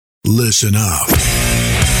Listen up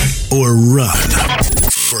or run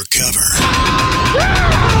for cover.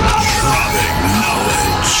 Dropping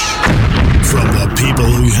knowledge from the people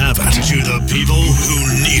who have it to the people who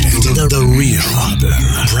need it. The real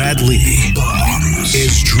Brad Lee Bombs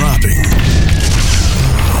is dropping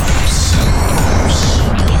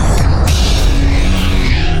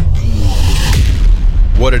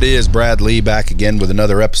What it is, Brad Lee back again with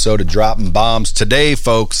another episode of Dropping Bombs. Today,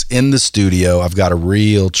 folks, in the studio, I've got a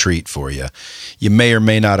real treat for you. You may or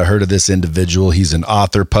may not have heard of this individual. He's an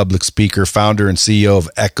author, public speaker, founder and CEO of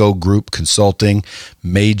Echo Group Consulting,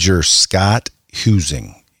 Major Scott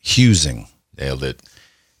Huesing. Nailed it.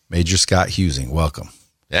 Major Scott Huesing, welcome.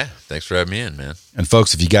 Yeah, thanks for having me in, man. And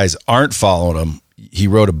folks, if you guys aren't following him, he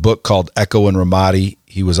wrote a book called Echo and Ramadi.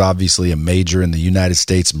 He was obviously a major in the United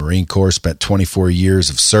States Marine Corps, spent 24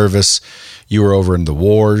 years of service. You were over in the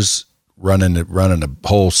wars, running a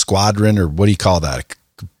whole squadron, or what do you call that?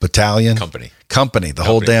 A battalion? Company, the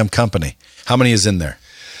whole damn company. How many is in there?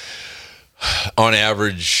 On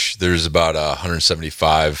average, there's about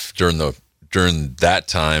 175. During that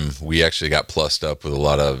time, we actually got plussed up with a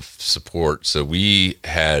lot of support. So we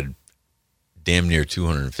had damn near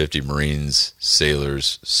 250 Marines,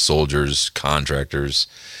 sailors, soldiers, contractors.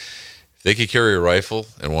 If they could carry a rifle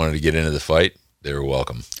and wanted to get into the fight, they were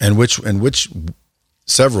welcome. And which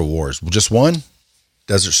several wars? Just one?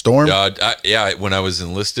 Desert Storm? When I was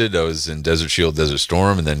enlisted, I was in Desert Shield, Desert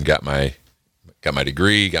Storm, and then got my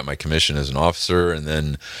degree, got my commission as an officer, and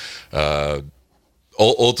then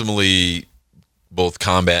ultimately both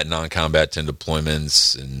combat and non-combat 10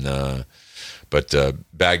 deployments, and but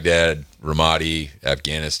Baghdad, Ramadi,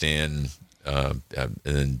 Afghanistan, and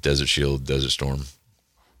then Desert Shield, Desert Storm.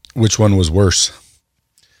 Which one was worse?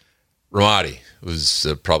 Ramadi was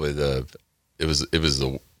probably the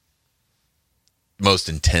most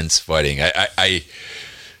intense fighting. I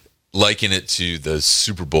liken it to the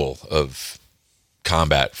Super Bowl of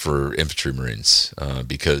combat for infantry Marines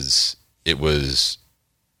because it was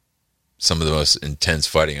some of the most intense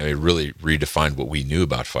fighting. I mean, it really redefined what we knew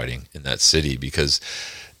about fighting in that city, because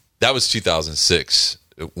that was 2006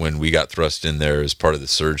 when we got thrust in there as part of the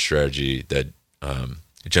surge strategy that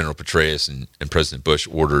General Petraeus and President Bush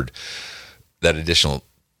ordered that additional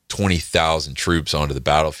 20,000 troops onto the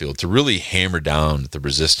battlefield to really hammer down the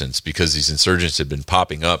resistance, because these insurgents had been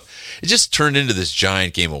popping up. It just turned into this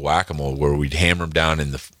giant game of whack-a-mole where we'd hammer them down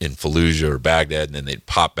in Fallujah or Baghdad, and then they'd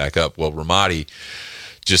pop back up. Well, Ramadi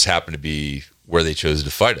just happened to be where they chose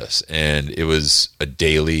to fight us, and it was a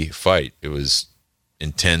daily fight. It was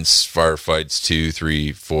intense firefights 2,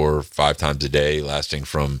 3, 4, 5 times a day, lasting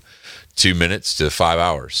from 2 minutes to 5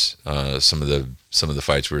 hours. Some of the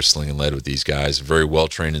fights we were slinging lead with these guys. Very well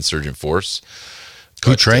trained insurgent force.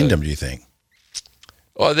 Who trained them, do you think?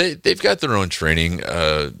 Well, they've got their own training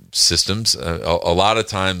systems. A lot of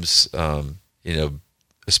times,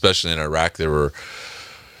 especially in Iraq, there were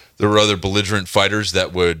other belligerent fighters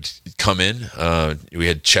that would come in. We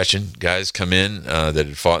had Chechen guys come in that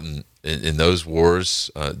had fought in those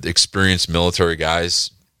wars. Experienced military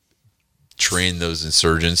guys train those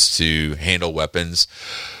insurgents to handle weapons.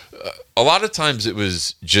 A lot of times it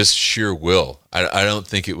was just sheer will. I don't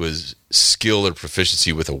think it was skill or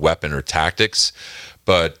proficiency with a weapon or tactics,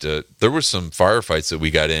 but there were some firefights that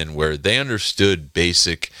we got in where they understood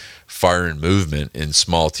basic fire and movement in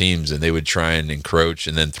small teams, and they would try and encroach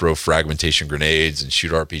and then throw fragmentation grenades and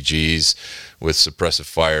shoot RPGs with suppressive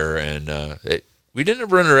fire, and we didn't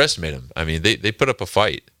ever underestimate them. I mean, they put up a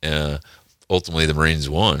fight. Ultimately, the Marines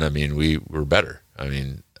won. I mean, we were better. I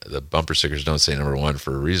mean, the bumper stickers don't say number one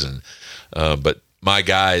for a reason. But my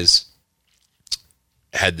guys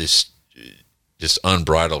had this just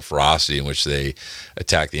unbridled ferocity in which they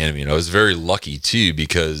attacked the enemy. And I was very lucky, too,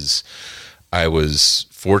 because I was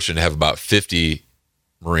fortunate to have about 50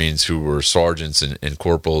 Marines who were sergeants and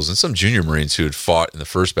corporals, and some junior Marines who had fought in the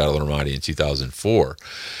first Battle of Ramadi in 2004.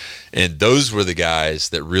 And those were the guys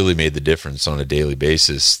that really made the difference on a daily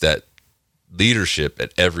basis, that leadership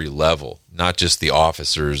at every level, not just the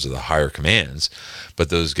officers or the higher commands, but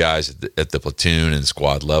those guys at the platoon and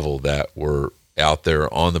squad level that were out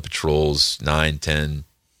there on the patrols 9, 10,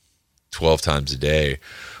 12 times a day,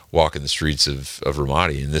 walking the streets of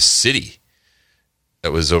Ramadi in this city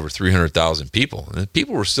that was over 300,000 people. And the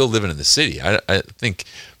people were still living in the city. I think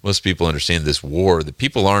most people understand this war. The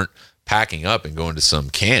people aren't packing up and going to some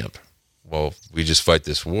camp. Well, we just fight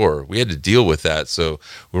this war. We had to deal with that. So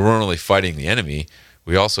we weren't only fighting the enemy,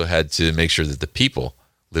 we also had to make sure that the people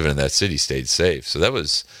living in that city stayed safe. So that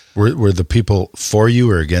was... Were the people for you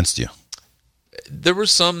or against you? There were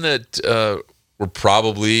some that were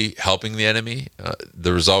probably helping the enemy.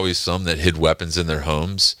 There was always some that hid weapons in their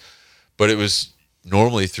homes. but it was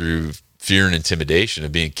normally through fear and intimidation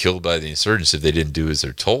of being killed by the insurgents if they didn't do as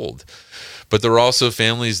they're told. But there were also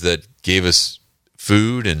families that gave us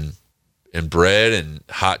food and bread and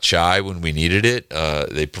hot chai when we needed it.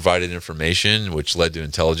 They provided information, which led to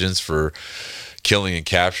intelligence for killing and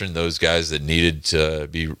capturing those guys that needed to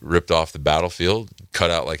be ripped off the battlefield, cut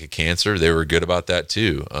out like a cancer. They were good about that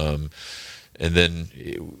too. And then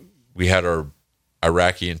we had our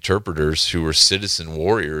Iraqi interpreters who were citizen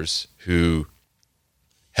warriors who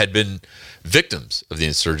had been victims of the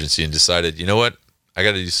insurgency and decided, you know what, I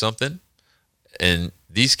got to do something. And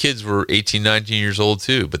these kids were 18, 19 years old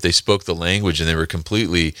too, but they spoke the language and they were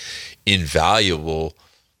completely invaluable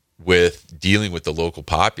with dealing with the local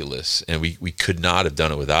populace. And we could not have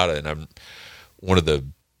done it without it. And one of the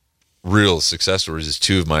real success stories is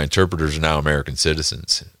two of my interpreters are now American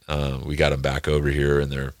citizens. We got them back over here,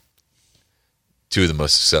 and they're two of the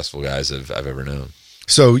most successful guys I've ever known.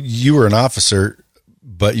 So you were an officer,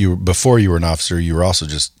 but before you were an officer, you were also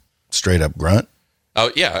just straight up grunt?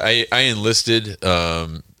 Oh yeah, I enlisted.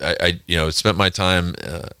 I spent my time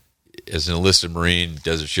as an enlisted Marine,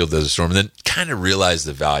 Desert Shield, Desert Storm, and then kind of realized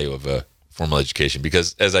the value of a formal education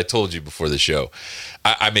because, as I told you before the show,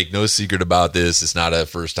 I make no secret about this. It's not a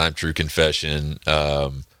first-time true confession.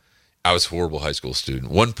 I was a horrible high school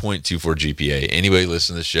student, 1.24 GPA. Anybody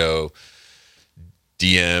listen to the show,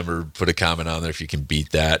 DM or put a comment on there if you can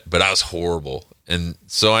beat that. But I was horrible, and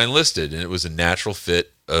so I enlisted, and it was a natural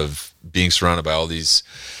fit of being surrounded by all these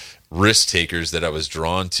risk takers that I was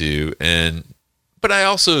drawn to. But I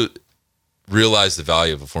also realized the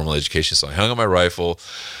value of a formal education. So I hung on my rifle,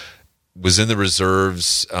 was in the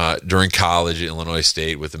reserves during college at Illinois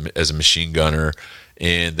State as a machine gunner,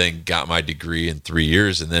 and then got my degree in 3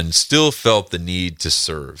 years, and then still felt the need to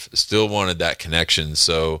serve. Still wanted that connection.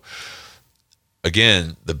 So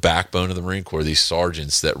again, the backbone of the Marine Corps, these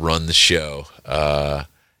sergeants that run the show,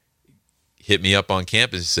 hit me up on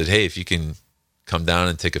campus and said, hey, if you can come down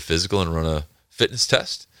and take a physical and run a fitness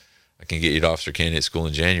test, I can get you to officer candidate school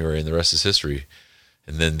in January, and the rest is history.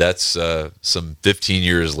 And then that's some 15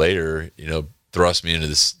 years later, thrust me into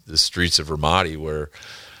the streets of Ramadi where,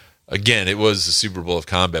 again, it was the Super Bowl of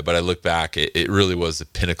combat, but I look back, it really was the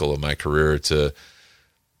pinnacle of my career to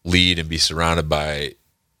lead and be surrounded by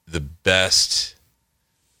the best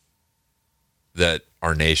that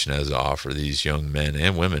our nation has to offer, these young men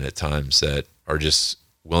and women at times that are just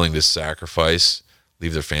willing to sacrifice,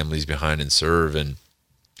 leave their families behind and serve. And,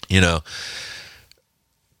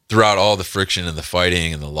 throughout all the friction and the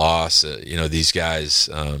fighting and the loss, these guys,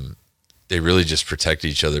 they really just protect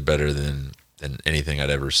each other better than anything I'd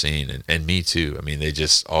ever seen. And me too. I mean, they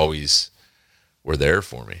just always were there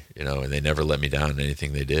for me, and they never let me down in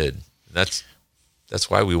anything they did. And that's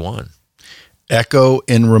why we won. Echo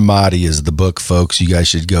in Ramadi is the book, folks. You guys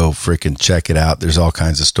should go freaking check it out. There's all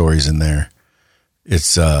kinds of stories in there.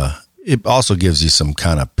 It's it also gives you some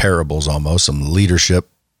kind of parables, almost some leadership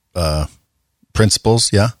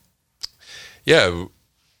principles. Yeah.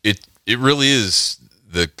 It really is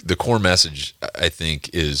the core message. I think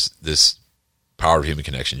is this power of human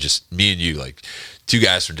connection. Just me and you, like two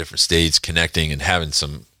guys from different states connecting and having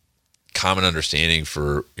some common understanding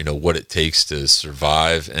for what it takes to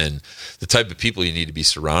survive and the type of people you need to be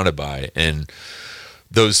surrounded by. And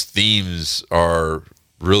those themes are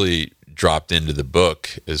really dropped into the book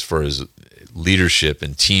as far as leadership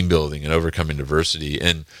and team building and overcoming diversity.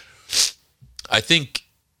 And I think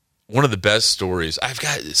one of the best stories, I've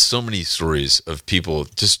got so many stories of people,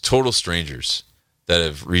 just total strangers that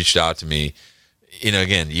have reached out to me.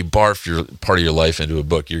 Again, you barf your part of your life into a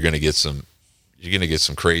book, you're going to get some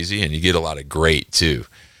crazy, and you get a lot of great too.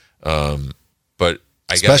 But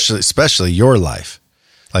especially your life,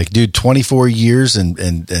 like, dude, 24 years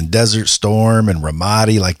and Desert Storm and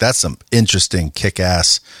Ramadi, like that's some interesting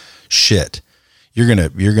kick-ass shit. You're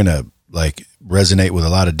gonna like resonate with a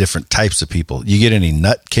lot of different types of people. You get any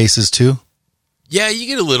nut cases too? Yeah, you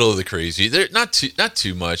get a little of the crazy. They're not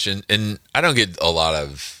too much, and I don't get a lot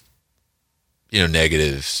of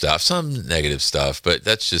negative stuff, some negative stuff, but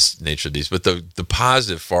that's just nature of these. But the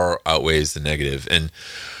positive far outweighs the negative. And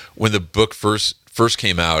when the book first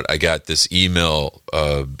came out, I got this email.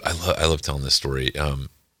 I love telling this story.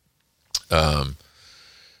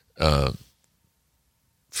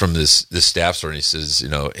 From this staff sergeant, he says,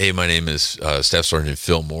 hey, my name is Staff Sergeant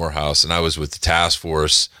Phil Morehouse, and I was with the task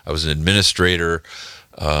force. I was an administrator,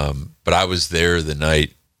 but I was there the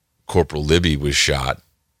night Corporal Libby was shot.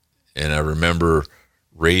 And I remember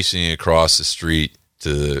racing across the street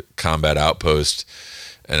to the combat outpost,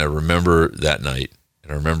 and I remember that night.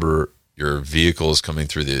 And I remember your vehicles coming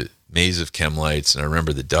through the maze of chem lights, and I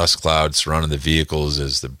remember the dust clouds surrounding the vehicles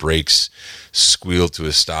as the brakes squealed to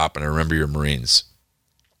a stop, and I remember your Marines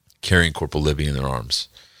carrying Corporal Libby in their arms.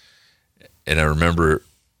 And I remember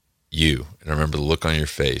you, and I remember the look on your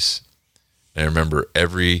face, and I remember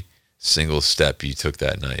every single step you took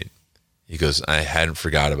that night. He goes, I hadn't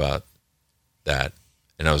forgot about that,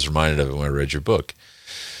 and I was reminded of it when I read your book.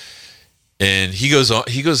 And he goes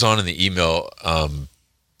on in the email,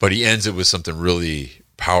 but he ends it with something really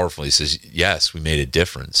powerful. He says, yes, we made a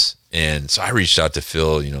difference. And so I reached out to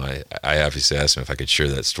Phil. You know, I obviously asked him if I could share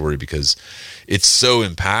that story because it's so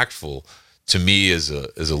impactful to me as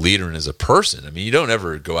a leader and as a person. I mean, you don't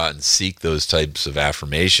ever go out and seek those types of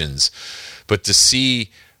affirmations, but to see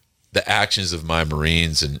the actions of my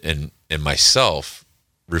Marines and myself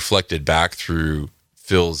reflected back through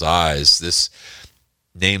Phil's eyes, this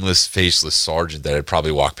nameless, faceless sergeant that I'd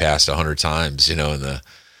probably walked past 100 times, you know,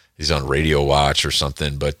 he's on Radio Watch or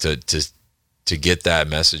something, but to get that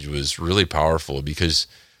message was really powerful because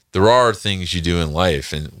there are things you do in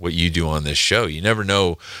life and what you do on this show. You never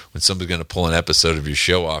know when somebody's going to pull an episode of your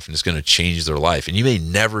show off and it's going to change their life. And you may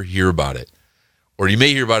never hear about it. Or you may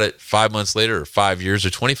hear about it 5 months later or 5 years or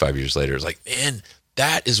 25 years later. It's like, man,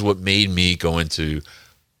 that is what made me go into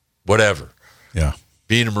whatever. Yeah.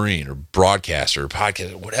 Being a Marine or broadcaster or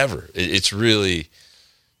podcaster, whatever. It's really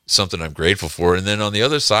something I'm grateful for. And then on the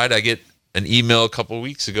other side, I get an email a couple of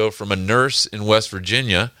weeks ago from a nurse in West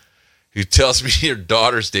Virginia who tells me her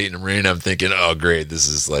daughter's dating a Marine. I'm thinking, oh, great. This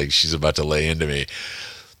is like she's about to lay into me.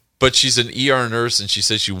 But she's an ER nurse, and she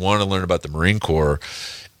says she wanted to learn about the Marine Corps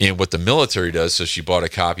and what the military does, so she bought a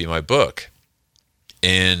copy of my book.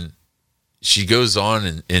 And she goes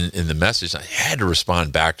on in the message. I had to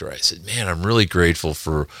respond back to her. I said, man, I'm really grateful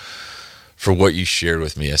for what you shared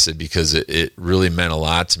with me. I said, because it really meant a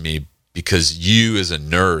lot to me, because you as a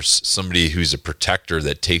nurse, somebody who's a protector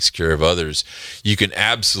that takes care of others, you can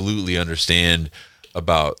absolutely understand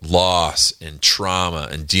about loss and trauma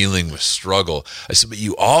and dealing with struggle. I said, but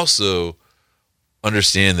you also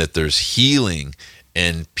understand that there's healing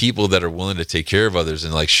and people that are willing to take care of others,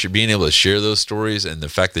 and like being able to share those stories, and the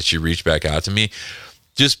fact that she reached back out to me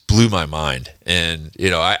just blew my mind. And, you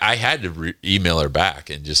know, I had to email her back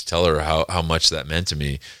and just tell her how much that meant to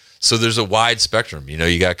me. So there's a wide spectrum. You know,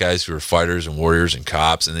 you got guys who are fighters and warriors and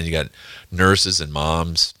cops, and then you got nurses and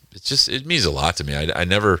moms. It means a lot to me.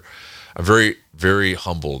 I'm very, very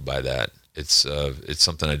humbled by that. It's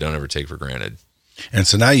something I don't ever take for granted. And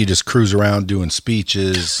so now you just cruise around doing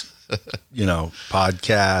speeches, you know,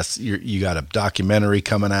 podcasts. You got a documentary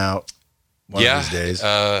coming out one of these days.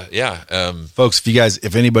 Folks,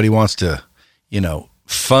 if anybody wants to, you know,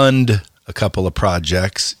 fund a couple of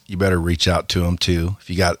projects, you better reach out to them too. If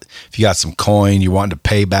you got some coin, you want to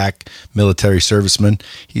pay back military servicemen,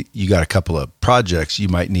 you got a couple of projects you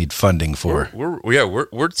might need funding for.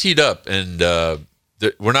 We're teed up, and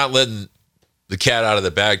we're not letting the cat out of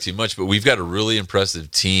the bag too much, but we've got a really impressive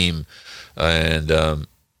team, and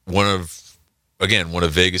one of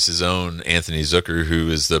Vegas's own Anthony Zucker, who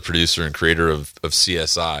is the producer and creator of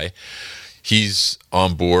CSI, he's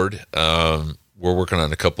on board. We're working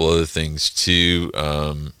on a couple other things too.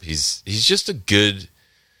 He's just a good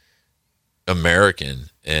American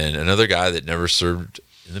and another guy that never served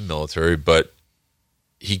in the military, but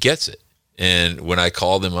he gets it. And when I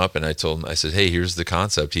called him up and I told him, I said, hey, here's the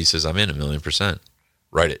concept. He says, I'm in 1,000,000%.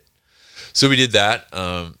 Write it. So we did that.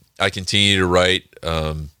 I continue to write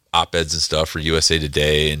op-eds and stuff for USA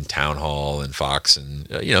Today and Town Hall and Fox and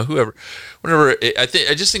whoever, whenever. I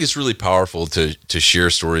just think it's really powerful to share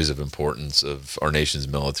stories of importance of our nation's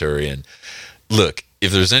military. And look,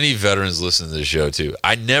 if there's any veterans listening to the show too,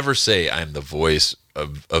 I never say I'm the voice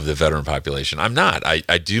of the veteran population. I'm not.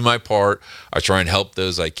 I do my part. I try and help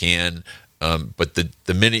those I can. But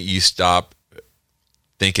the minute you stop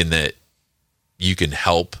thinking that you can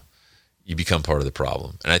help, you become part of the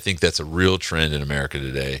problem. And I think that's a real trend in America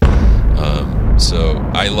today. So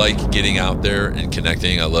I like getting out there and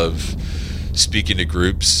connecting. I love speaking to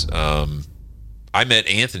groups. I met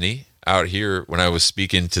Anthony out here when I was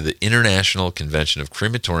speaking to the International Convention of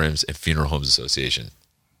Crematoriums and Funeral Homes Association.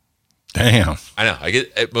 Damn. I know.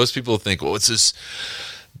 Most people think, well, it's this,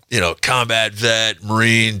 combat vet,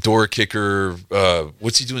 Marine, door kicker.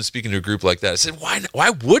 What's he doing speaking to a group like that? I said, why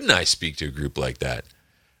wouldn't I speak to a group like that?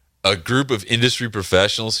 A group of industry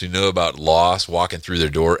professionals who know about loss, walking through their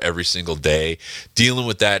door every single day, dealing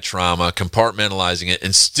with that trauma, compartmentalizing it,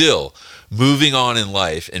 and still moving on in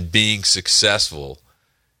life and being successful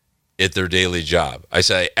at their daily job. I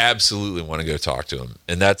say, I absolutely want to go talk to them.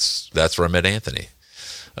 And that's where I met Anthony.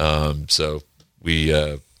 So we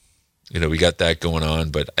got that going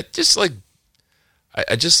on, but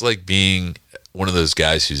I just like being one of those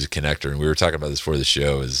guys who's a connector. And we were talking about this before the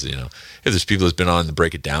show is, if there's people that's been on the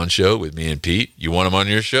Break It Down show with me and Pete, you want them on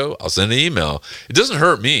your show? I'll send an email. It doesn't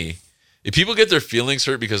hurt me. If people get their feelings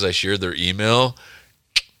hurt because I shared their email,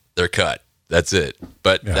 they're cut. That's it.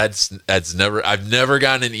 But that's never, I've never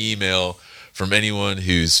gotten an email from anyone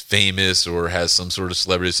who's famous or has some sort of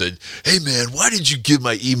celebrity said, hey man, why did you give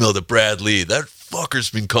my email to Brad Lee? That fucker's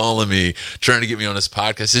been calling me, trying to get me on his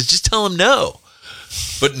podcast. I said, just tell him no.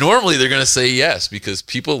 But normally they're going to say yes because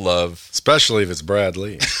people love, especially if it's Brad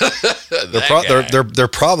Lee.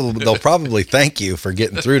 They'll probably thank you for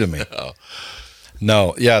getting through to me.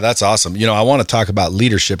 No, yeah, that's awesome. I want to talk about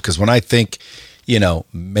leadership because when I think,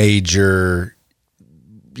 major,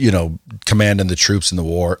 commanding the troops in the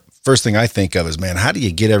war, first thing I think of is, man, how do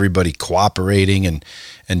you get everybody cooperating? And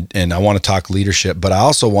I want to talk leadership, but I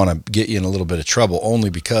also want to get you in a little bit of trouble only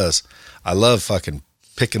because I love fucking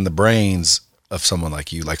picking the brains of someone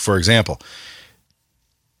like you. Like, for example,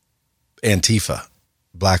 Antifa,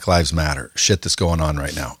 Black Lives Matter, shit that's going on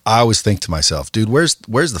right now. I always think to myself, dude, where's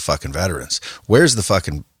the fucking veterans? Where's the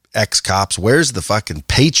fucking ex-cops? Where's the fucking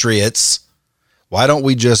patriots? Why don't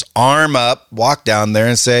we just arm up, walk down there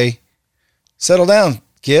and say, settle down,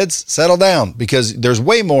 kids, settle down, because there's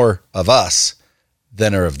way more of us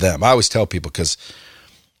than are of them. I always tell people, because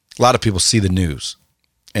a lot of people see the news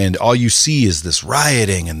and all you see is this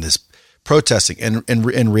rioting and this protesting. And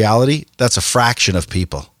in reality, that's a fraction of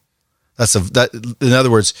people. In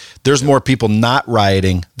other words, there's more people not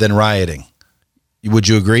rioting than rioting. Would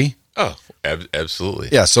you agree? Oh, absolutely.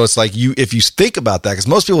 Yeah. So it's like if you think about that, because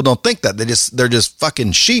most people don't think that, they're just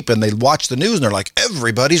fucking sheep and they watch the news and they're like,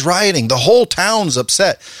 everybody's rioting. The whole town's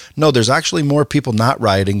upset. No, there's actually more people not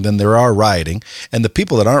rioting than there are rioting. And the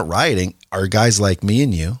people that aren't rioting are guys like me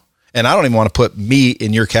and you. And I don't even want to put me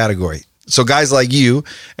in your category. So guys like you,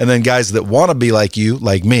 and then guys that want to be like you,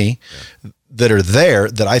 like me, that are there,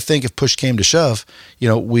 that I think if push came to shove,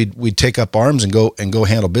 we'd take up arms and go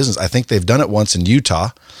handle business. I think they've done it once in Utah,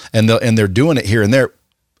 and they're doing it here and there,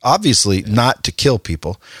 obviously not to kill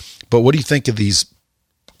people. But what do you think of these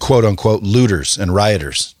quote unquote looters and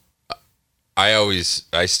rioters?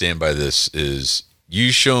 I stand by this is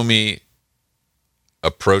you show me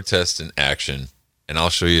a protest in action and I'll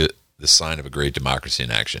show you the sign of a great democracy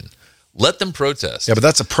in action. Let them protest. Yeah, but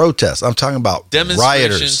that's a protest. I'm talking about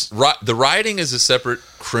rioters. The rioting is a separate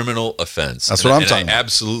criminal offense. That's what I'm talking about. I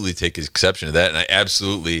absolutely take exception to that, and I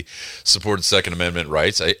absolutely support the Second Amendment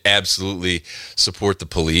rights. I absolutely support the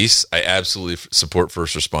police. I absolutely support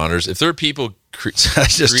first responders. If there are people I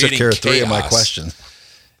just took care of three of my questions.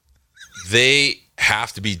 They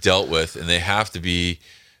have to be dealt with, and they have to be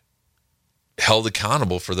held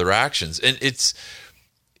accountable for their actions. And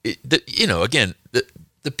again,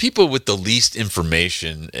 the people with the least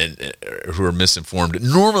information and who are misinformed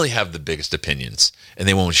normally have the biggest opinions, and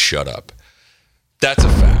they won't shut up. That's a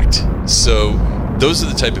fact. So those are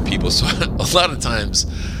the type of people. So a lot of times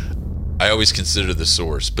I always consider the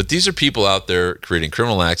source. But these are people out there creating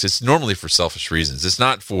criminal acts. It's normally for selfish reasons. It's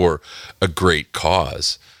not for a great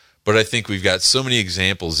cause. But I think we've got so many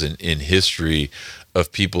examples in history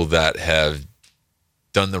of people that have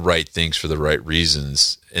done the right things for the right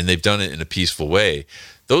reasons, and they've done it in a peaceful way.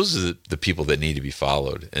 Those are the people that need to be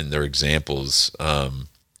followed, and their examples. And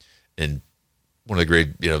one of the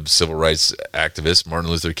great, civil rights activists,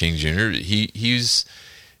 Martin Luther King Jr., he's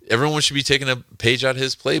everyone should be taking a page out of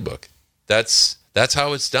his playbook. That's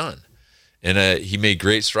how it's done. And he made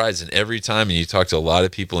great strides. And every time, and you talk to a lot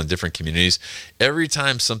of people in different communities, every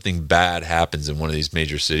time something bad happens in one of these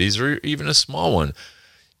major cities, or even a small one,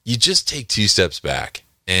 you just take 2 steps back.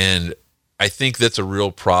 And I think that's a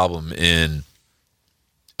real problem in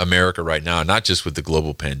America right now, not just with the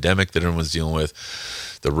global pandemic that everyone's dealing with,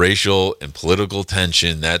 the racial and political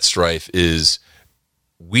tension, that strife is,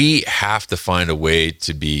 we have to find a way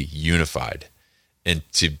to be unified. And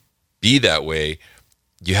to be that way,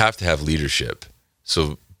 you have to have leadership.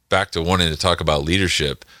 So back to wanting to talk about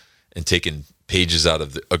leadership and taking pages out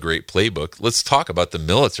of a great playbook, let's talk about the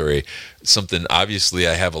military. Something obviously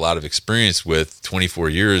I have a lot of experience with, 24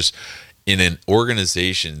 years in an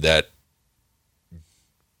organization that,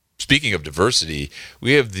 speaking of diversity,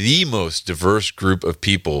 we have the most diverse group of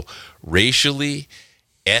people, racially,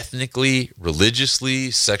 ethnically,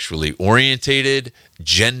 religiously, sexually orientated,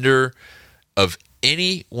 gender, of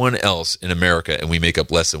anyone else in America, and we make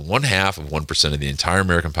up less than 0.5% of the entire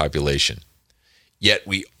American population. Yet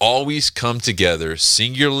we always come together,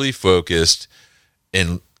 singularly focused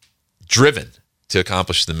and driven to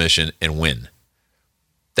accomplish the mission and win.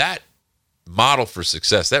 That model for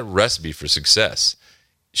success, that recipe for success,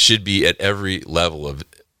 should be at every level of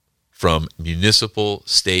from municipal,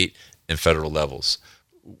 state, and federal levels.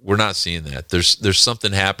 We're not seeing that. There's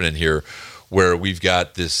something happening here where we've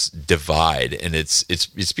got this divide, and it's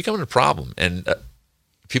becoming a problem. And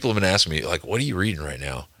people have been asking me, like, what are you reading right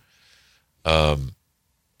now?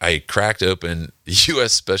 I cracked open the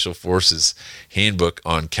U.S. Special Forces Handbook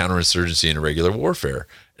on Counterinsurgency and Irregular Warfare.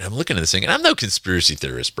 And I'm looking at this thing, and I'm no conspiracy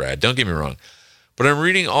theorist, Brad. Don't get me wrong. But I'm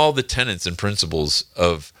reading all the tenets and principles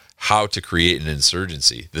of how to create an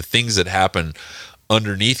insurgency, the things that happen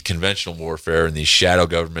underneath conventional warfare and these shadow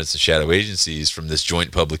governments and shadow agencies from this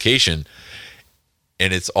joint publication.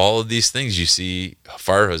 And it's all of these things you see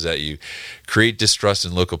fire hose at you. Create distrust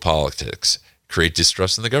in local politics, create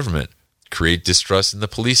distrust in the government, create distrust in the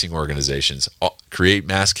policing organizations, create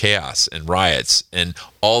mass chaos and riots and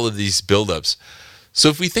all of these buildups. So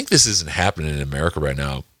if we think this isn't happening in America right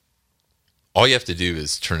now, all you have to do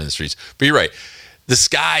is turn in the streets. But you're right. The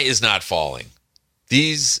sky is not falling.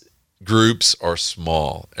 These groups are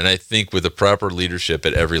small. And I think with the proper leadership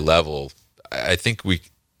at every level, I think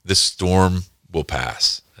this storm will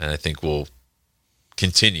pass. And I think we'll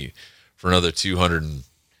continue for another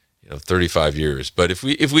 235 years. But if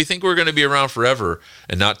we think we're going to be around forever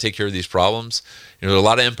and not take care of these problems, there are a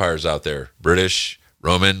lot of empires out there. British,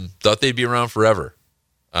 Roman, thought they'd be around forever.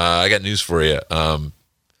 I got news for you.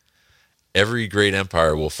 Every great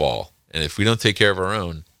empire will fall, and if we don't take care of our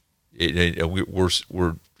own,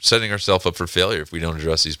 we're setting ourselves up for failure if we don't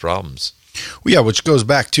address these problems. Well, yeah, which goes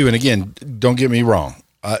back to, and again, don't get me wrong,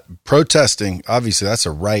 protesting, obviously that's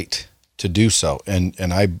a right to do so, and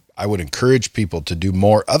I would encourage people to do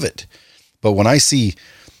more of it. But when I see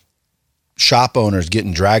shop owners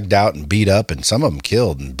getting dragged out and beat up, and some of them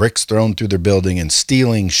killed, and bricks thrown through their building, and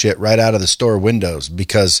stealing shit right out of the store windows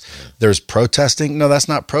because there's protesting. No, that's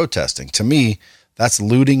not protesting. To me, that's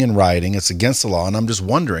looting and rioting. It's against the law. And I'm just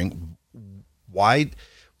wondering why,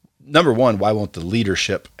 number one, why won't the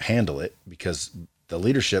leadership handle it? Because the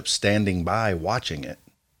leadership's standing by watching it.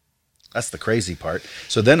 That's the crazy part.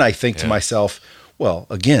 So then I think to myself, well,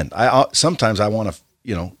 again, sometimes I want to,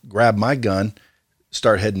 grab my gun,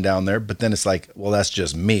 start heading down there, but then it's like, well, that's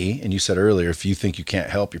just me. And you said earlier, if you think you can't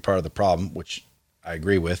help, you're part of the problem, which I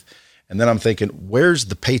agree with. And then I'm thinking, where's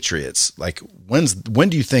the patriots? Like, when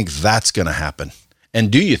do you think that's going to happen? And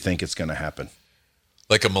do you think it's going to happen?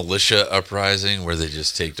 Like a militia uprising where they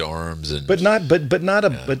just take to arms and but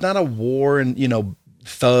not a war and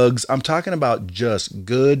thugs. I'm talking about just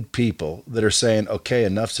good people that are saying, okay,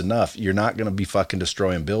 enough's enough. You're not going to be fucking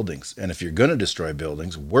destroying buildings. And if you're going to destroy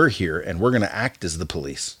buildings, we're here and we're going to act as the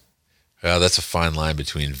police. Yeah, that's a fine line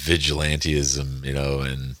between vigilantism,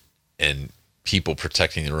 and people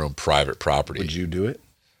protecting their own private property. Would you do it?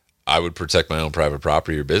 I would protect my own private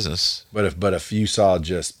property or business. But if you saw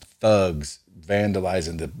just thugs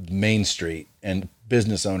vandalizing the main street and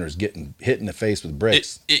business owners getting hit in the face with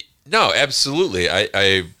bricks. No, absolutely.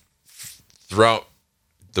 I throughout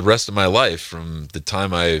the rest of my life, from the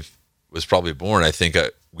time I was probably born, I think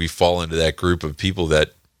we fall into that group of people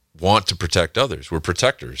that want to protect others. We're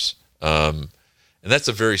protectors. And that's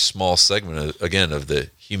a very small segment, of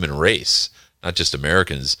the human race, not just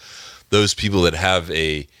Americans. Those people that have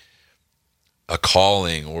a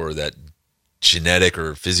calling or that genetic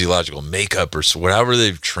or physiological makeup or whatever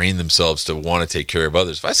they've trained themselves to want to take care of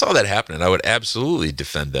others. If I saw that happening, I would absolutely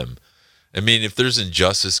defend them. I mean, if there's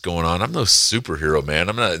injustice going on, I'm no superhero, man.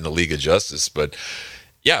 I'm not in the League of Justice, but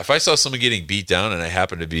yeah, if I saw someone getting beat down and I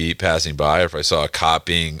happened to be passing by, or if I saw a cop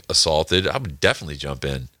being assaulted, I would definitely jump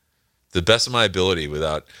in. The best of my ability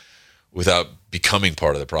without becoming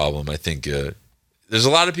part of the problem. I think there's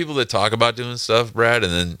a lot of people that talk about doing stuff, Brad,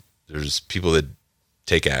 and then there's people that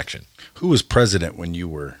take action. Who was president when you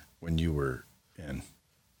were in?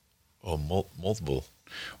 Oh, multiple.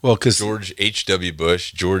 Well, because George H.W.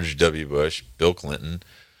 Bush, George W. Bush, Bill Clinton,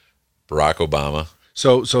 Barack Obama.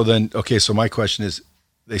 So then, okay, so my question is,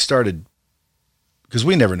 they started, because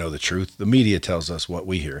we never know the truth. The media tells us what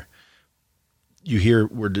we hear. You hear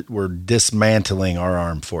we're dismantling our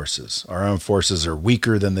armed forces. Our armed forces are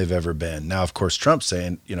weaker than they've ever been. Now, of course, Trump's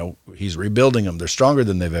saying, he's rebuilding them. They're stronger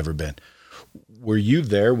than they've ever been. Were you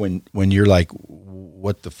there when you're like,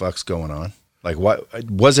 what the fuck's going on? Like, what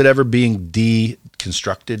was it ever being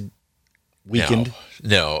deconstructed, weakened?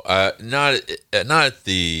 No, not at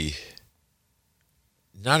the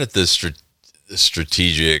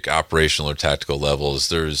strategic, operational, or tactical levels.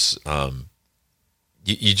 There's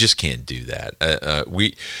you just can't do that.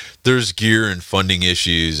 There's gear and funding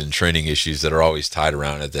issues and training issues that are always tied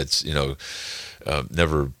around it. That's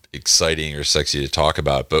never exciting or sexy to talk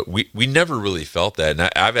about, but we never really felt that. And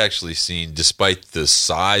I've actually seen, despite the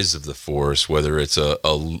size of the force, whether it's a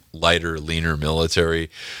lighter, leaner military,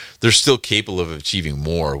 they're still capable of achieving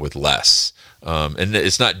more with less. And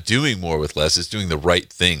it's not doing more with less, it's doing the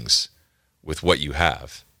right things with what you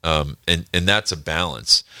have. And that's a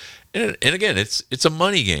balance. And again, it's a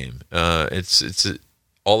money game. It's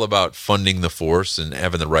all about funding the force and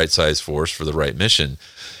having the right size force for the right mission.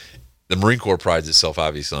 The Marine Corps prides itself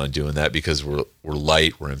obviously on doing that because we're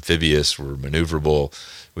light, we're amphibious, we're maneuverable.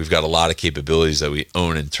 We've got a lot of capabilities that we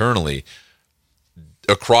own internally.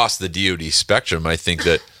 Across the DoD spectrum, I think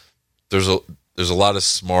that there's a lot of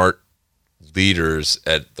smart leaders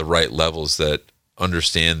at the right levels that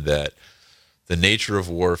understand that the nature of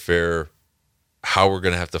warfare, how we're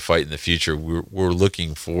going to have to fight in the future, we're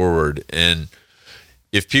looking forward. And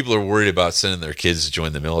if people are worried about sending their kids to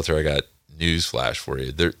join the military, I got news flash for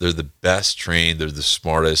you. They're the best trained, they're the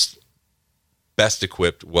smartest, best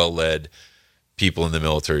equipped, well-led people in the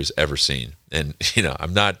military's ever seen. And,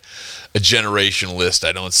 I'm not a generationalist.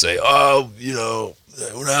 I don't say,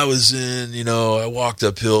 when I was in, I walked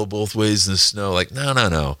uphill both ways in the snow. Like,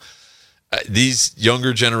 no. These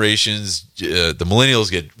younger generations, the millennials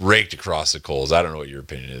get raked across the coals. I don't know what your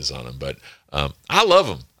opinion is on them, but I love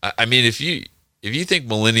them. I mean, if you think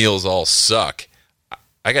millennials all suck,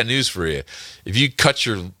 I got news for you. If you cut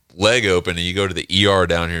your leg open and you go to the ER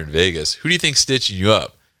down here in Vegas, who do you think's stitching you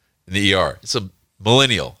up in the ER? It's a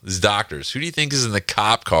millennial. It's doctors. Who do you think is in the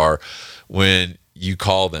cop car when you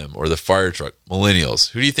call them, or the fire truck?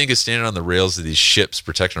 Millennials. Who do you think is standing on the rails of these ships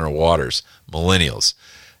protecting our waters? Millennials.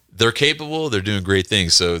 They're capable. They're doing great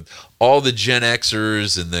things. So all the Gen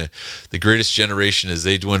Xers and the greatest generation, as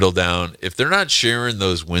they dwindle down, if they're not sharing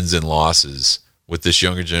those wins and losses with this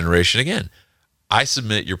younger generation, again, I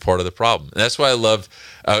submit you're part of the problem. And that's why I love,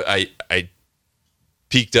 I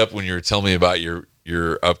peeked up when you were telling me about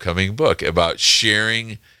your upcoming book about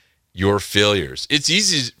sharing your failures. It's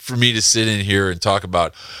easy for me to sit in here and talk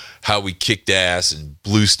about how we kicked ass and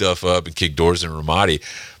blew stuff up and kicked doors in Ramadi.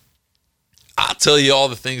 I'll tell you all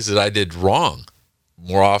the things that I did wrong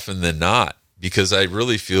more often than not, because I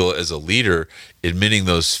really feel as a leader admitting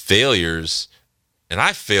those failures, and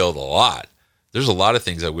I failed a lot. There's a lot of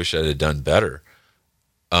things I wish I had done better.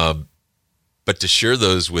 But to share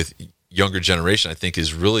those with younger generation, I think,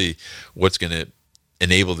 is really what's going to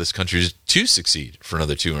enable this country to succeed for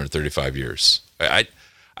another 235 years. I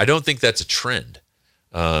don't think that's a trend.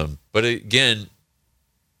 But again,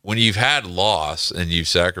 when you've had loss and you've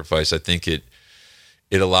sacrificed, I think it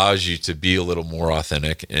allows you to be a little more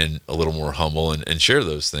authentic and a little more humble and share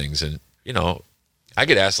those things. And, I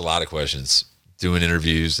get asked a lot of questions doing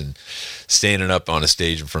interviews and standing up on a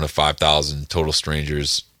stage in front of 5,000 total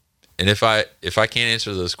strangers. And if I can't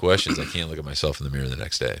answer those questions, I can't look at myself in the mirror the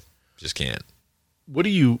next day. Just can't. What do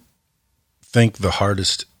you think the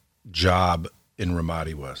hardest job in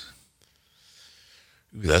Ramadi was?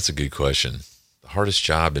 Ooh, that's a good question. The hardest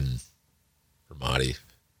job in Ramadi.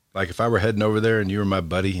 Like if I were heading over there and you were my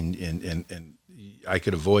buddy and I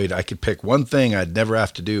could pick one thing I'd never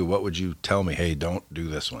have to do, what would you tell me? Hey, don't do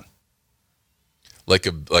this one. Like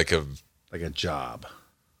a job.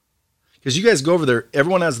 Because you guys go over there,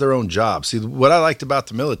 everyone has their own job. See, what I liked about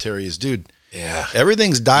the military is, dude,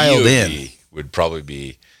 everything's dialed in. Would probably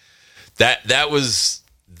be that was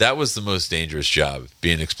the most dangerous job,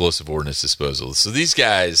 being explosive ordnance disposal. So these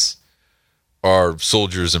guys are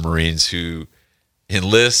soldiers and Marines who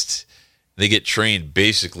enlist. They get trained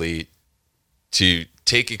basically to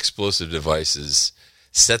take explosive devices,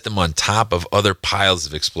 set them on top of other piles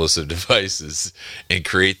of explosive devices, and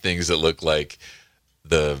create things that look like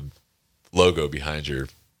the logo behind your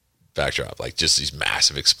backdrop, like just these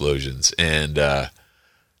massive explosions. And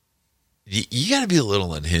you got to be a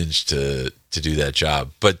little unhinged to do that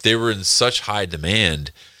job. But they were in such high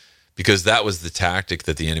demand because that was the tactic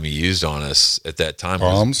that the enemy used on us at that time.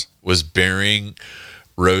 Bombs? Was burying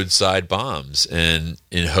roadside bombs, and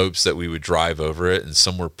in hopes that we would drive over it. And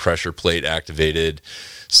some were pressure plate activated,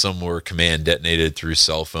 some were command detonated through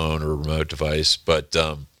cell phone or remote device. But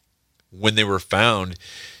when they were found,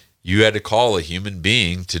 you had to call a human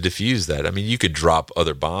being to defuse that. I mean, you could drop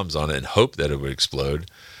other bombs on it and hope that it would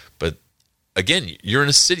explode. But again, you're in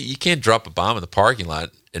a city. You can't drop a bomb in the parking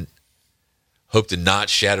lot and hope to not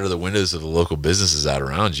shatter the windows of the local businesses out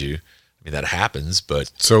around you. I mean, that happens,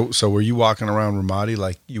 but... So were you walking around Ramadi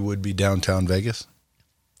like you would be downtown Vegas?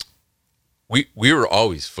 We were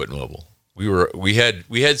always foot mobile. We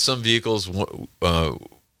had some vehicles. We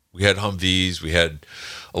had Humvees. We had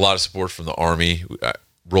a lot of support from the Army. I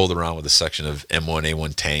rolled around with a section of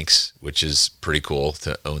M1A1 tanks, which is pretty cool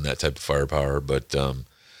to own that type of firepower. But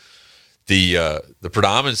the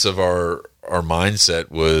predominance of our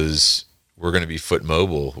mindset was we're going to be foot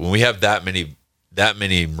mobile. When we have that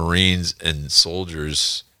many Marines and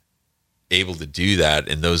soldiers able to do that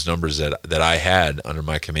in those numbers that I had under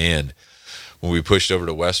my command, when we pushed over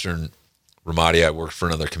to Western Ramadi, I worked for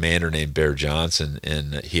another commander named Bear Johnson,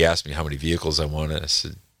 and he asked me how many vehicles I wanted. I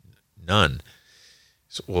said, none.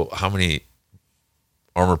 He said, well, how many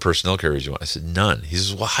armored personnel carriers do you want? I said, none. He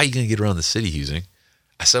says, well, how are you going to get around the city, Huesing?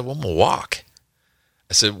 I said, well, I'm going to walk.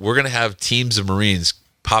 I said, we're going to have teams of Marines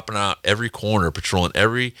popping out every corner, patrolling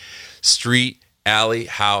every street, alley,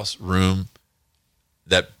 house, room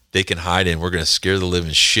that they can hide in. We're going to scare the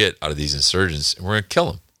living shit out of these insurgents, and we're going to kill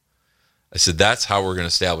them. I said, that's how we're going to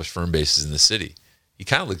establish firm bases in the city. He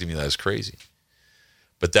kind of looked at me like I was crazy.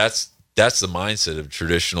 But that's the mindset of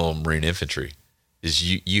traditional Marine infantry, is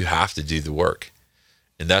you have to do the work.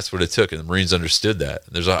 And that's what it took. And the Marines understood that.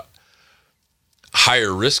 There's a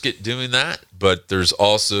higher risk at doing that, but there's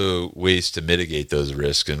also ways to mitigate those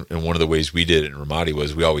risks. And one of the ways we did it in Ramadi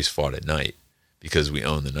was we always fought at night because we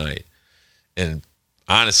owned the night. And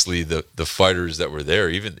honestly, the fighters that were there,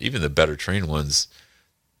 even the better trained ones,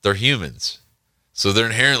 they're humans. So they're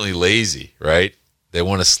inherently lazy, right? They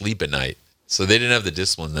want to sleep at night. So they didn't have the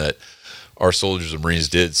discipline that our soldiers and Marines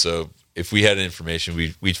did. So if we had information,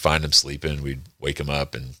 we'd find them sleeping. We'd wake them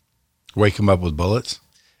up and wake them up with bullets.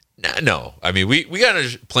 No, I mean we got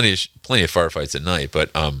plenty of firefights at night,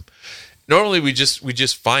 but normally we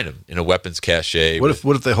just find them in a weapons cache. What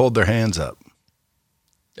if they hold their hands up?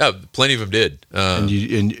 Yeah, plenty of them did.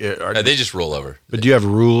 They just roll over. But do you have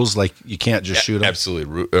rules like you can't just shoot them?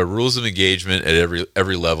 Absolutely, rules of engagement at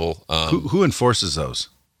every level. Who enforces those?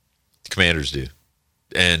 Commanders do,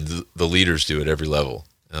 and the leaders do at every level.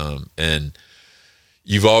 And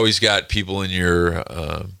you've always got people in your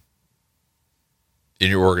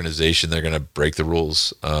organization that are going to break the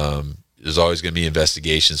rules. There's always going to be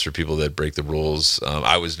investigations for people that break the rules.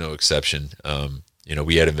 I was no exception.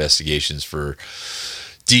 We had investigations for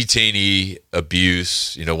detainee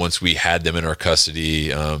abuse. Once we had them in our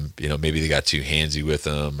custody, maybe they got too handsy with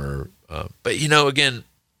them, but again,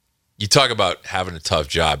 you talk about having a tough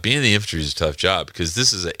job. Being in the infantry is a tough job because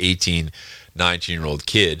this is an 18, 19-year-old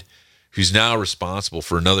kid who's now responsible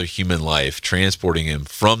for another human life, transporting him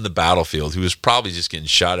from the battlefield, who was probably just getting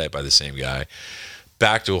shot at by the same guy,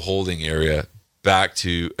 back to a holding area, back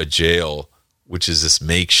to a jail, which is this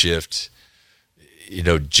makeshift,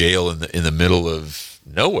 jail in the middle of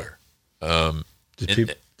nowhere.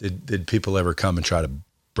 Did people ever come and try to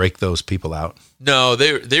break those people out? No,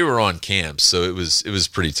 they were on camps, so it was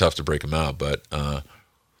pretty tough to break them out. But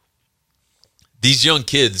these young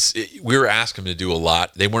kids, we were asking them to do a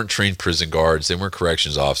lot. They weren't trained prison guards. They weren't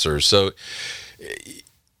corrections officers. So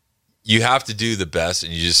you have to do the best,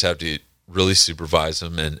 and you just have to really supervise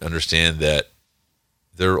them and understand that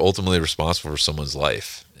they're ultimately responsible for someone's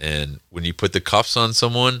life. And when you put the cuffs on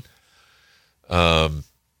someone,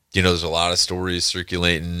 there's a lot of stories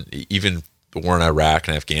circulating, even the war in Iraq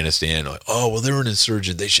and Afghanistan, like, oh, well, they were an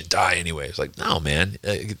insurgent, they should die anyway. It's like, no, man,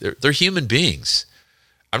 they're human beings.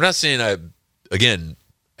 I'm not saying I, again,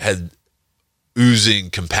 had oozing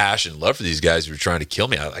compassion, love for these guys who were trying to kill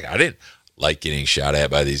me. I didn't like getting shot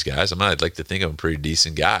at by these guys. I'd like to think I'm a pretty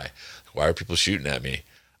decent guy. Why are people shooting at me?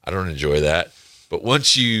 I don't enjoy that. But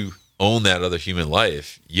once you own that other human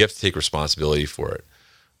life, you have to take responsibility for it,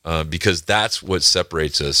 because that's what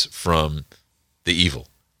separates us from the evil.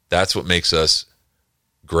 That's what makes us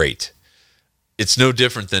great. It's no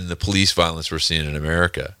different than the police violence we're seeing in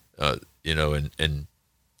America, and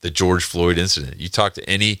the George Floyd incident. You talk to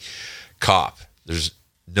any cop, there's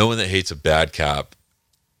no one that hates a bad cop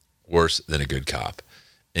worse than a good cop.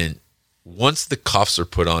 And once the cuffs are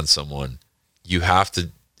put on someone, you have to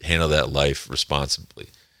handle that life responsibly.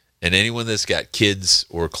 And anyone that's got kids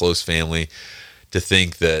or close family, to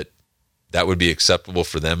think that would be acceptable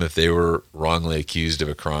for them if they were wrongly accused of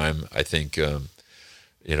a crime, I think,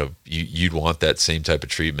 you'd want that same type of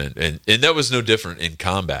treatment. And that was no different in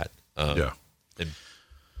combat. Yeah. And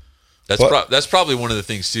that's probably one of the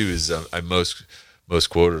things too, is I'm most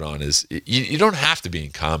quoted on is you don't have to be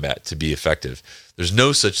in combat to be effective. There's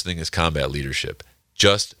no such thing as combat leadership,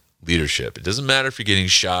 just leadership. It doesn't matter if you're getting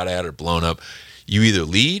shot at or blown up. You either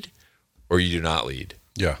lead or you do not lead.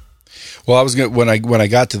 Yeah. Well, I was when I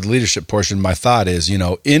got to the leadership portion, my thought is,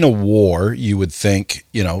 in a war, you would think,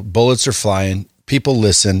 bullets are flying, people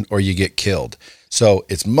listen, or you get killed. So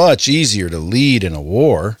it's much easier to lead in a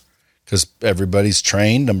war because everybody's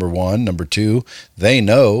trained, number one. Number two, they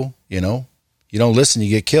know, you don't listen, you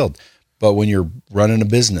get killed. But when you're running a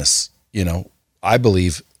business, I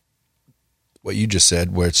believe what you just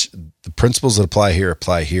said, where it's the principles that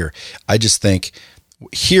apply here. I just think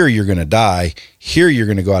here you're going to die. Here you're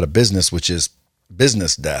going to go out of business, which is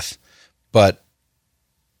business death. But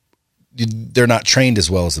they're not trained as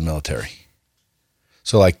well as the military.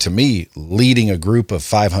 So like to me, leading a group of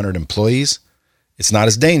 500 employees, it's not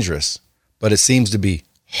as dangerous, but it seems to be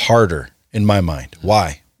harder in my mind.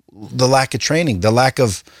 Why? The lack of training, the lack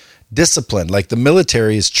of discipline. Like the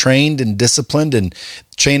military is trained and disciplined and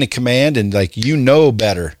chain of command, and like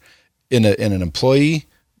better in an employee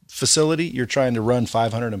facility. You're trying to run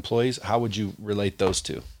 500 employees. How would you relate those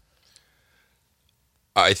two?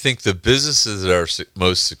 I think the businesses that are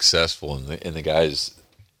most successful and the guys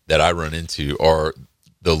that I run into are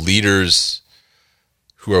the leaders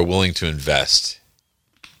who are willing to invest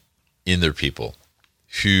in their people,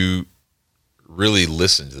 who really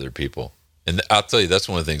listen to their people. And I'll tell you, that's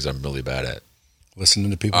one of the things I'm really bad at.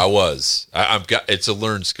 Listening to people? It's a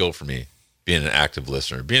learned skill for me, being an active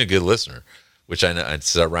listener, being a good listener, which I know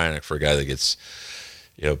it's ironic for a guy that gets,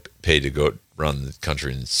 paid to go around the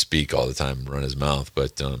country and speak all the time and run his mouth.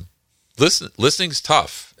 But listening's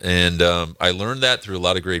tough. And I learned that through a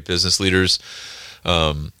lot of great business leaders.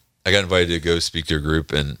 I got invited to go speak to a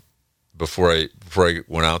group, and before I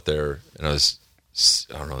went out there, and there's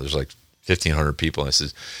like 1,500 people, and I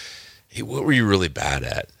said, "Hey, what were you really bad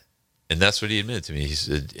at?" And that's what he admitted to me. He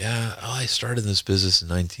said, I started this business in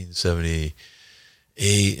 1978,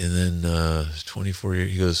 and then 24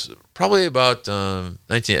 years. He goes, probably about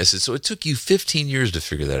 19. I said, so it took you 15 years to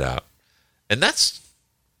figure that out. And that's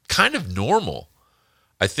kind of normal.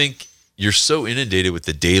 I think you're so inundated with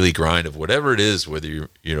the daily grind of whatever it is, whether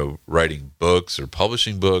you're writing books or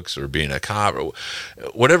publishing books or being a cop or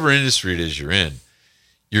whatever industry it is you're in.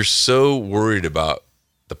 You're so worried about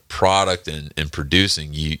the product and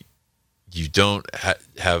producing, you don't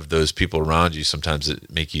have those people around you sometimes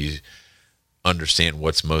that make you understand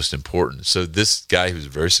what's most important. So this guy who's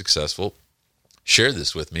very successful shared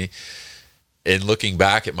this with me. And looking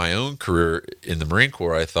back at my own career in the Marine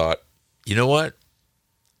Corps, I thought, you know what?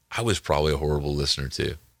 I was probably a horrible listener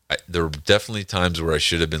too. There were definitely times where I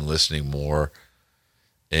should have been listening more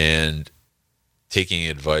and taking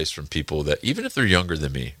advice from people that, even if they're younger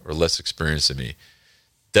than me or less experienced than me,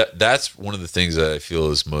 that's one of the things that I feel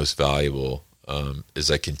is most valuable,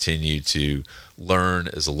 as I continue to learn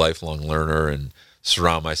as a lifelong learner and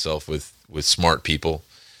surround myself with smart people.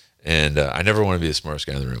 And I never want to be the smartest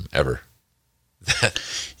guy in the room, ever.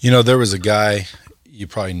 There was a guy, you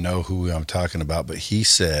probably know who I'm talking about, but he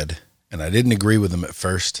said, and I didn't agree with him at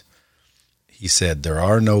first, he said, there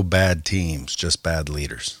are no bad teams, just bad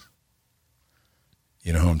leaders.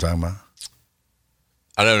 You know who I'm talking about?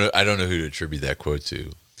 I don't know who to attribute that quote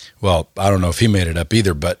to. Well, I don't know if he made it up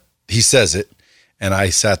either, but he says it. And I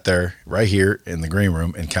sat there right here in the green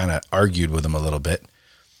room and kind of argued with him a little bit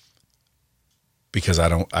because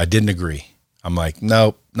I didn't agree. I'm like,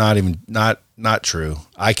 nope, not true.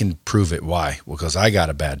 I can prove it. Why? Well, because I got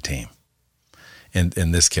a bad team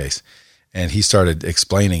in this case. And he started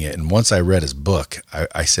explaining it. And once I read his book,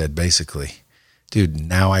 I said, basically, dude,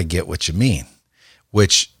 now I get what you mean,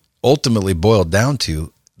 which ultimately boiled down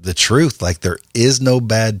to the truth. Like, there is no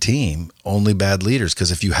bad team, only bad leaders. Because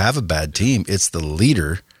if you have a bad team, it's the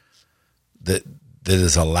leader that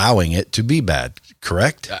is allowing it to be bad.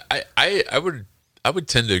 Correct? I would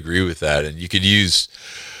tend to agree with that. And you could use,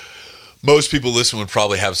 most people listening would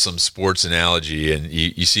probably have some sports analogy, and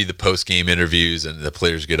you see the post-game interviews and the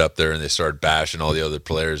players get up there and they start bashing all the other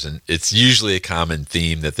players. And it's usually a common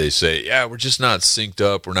theme that they say, yeah, we're just not synced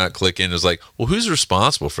up. We're not clicking. It's like, well, who's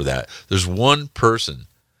responsible for that? There's one person,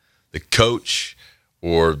 the coach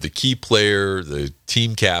or the key player, the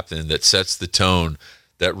team captain, that sets the tone,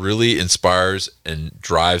 that really inspires and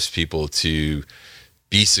drives people to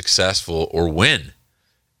be successful or win.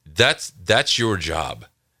 That's your job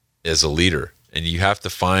as a leader, and you have to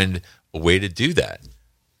find a way to do that.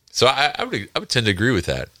 So I would tend to agree with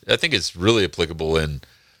that. I think it's really applicable in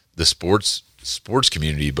the sports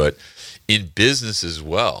community, but in business as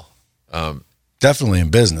well. Definitely in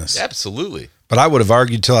business. Absolutely. But I would have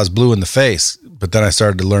argued till I was blue in the face, but then I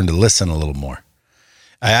started to learn to listen a little more.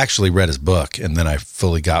 I actually read his book, and then I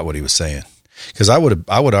fully got what he was saying. Because I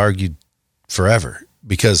would argue forever.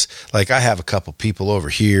 Because, like, I have a couple people over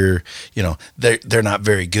here, they're not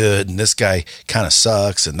very good, and this guy kind of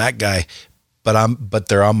sucks, and that guy, but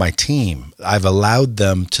they're on my team. I've allowed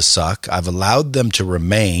them to suck. I've allowed them to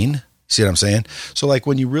remain. See what I'm saying? So, like,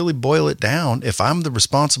 when you really boil it down, if I'm the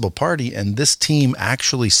responsible party and this team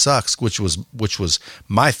actually sucks, which was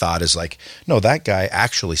my thought, is like, no, that guy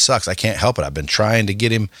actually sucks. I can't help it. I've been trying to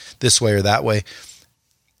get him this way or that way.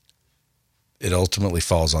 It ultimately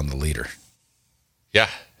falls on the leader. Yeah,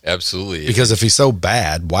 absolutely. Because if he's so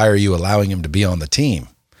bad, why are you allowing him to be on the team?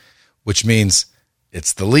 Which means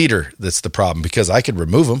it's the leader that's the problem, because I could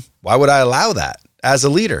remove him. Why would I allow that as a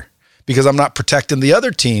leader? Because I'm not protecting the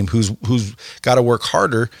other team who's got to work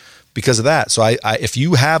harder because of that. So I if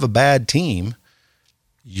you have a bad team,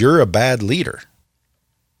 you're a bad leader,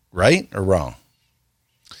 right or wrong?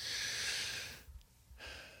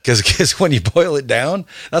 Because when you boil it down,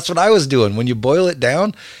 that's what I was doing. When you boil it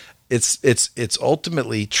down, it's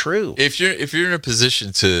ultimately true. If you're in a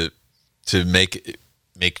position to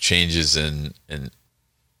make changes and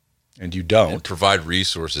you don't, and provide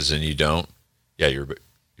resources and you don't, yeah, you're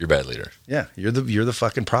a bad leader. Yeah, you're the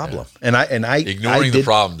fucking problem. Yeah. And I ignoring the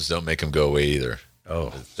problems don't make them go away either.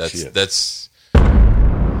 Oh, that's.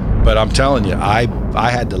 But I'm telling you, I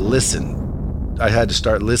had to listen. I had to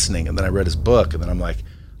start listening, and then I read his book, and then I'm like,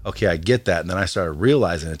 okay, I get that. And then I started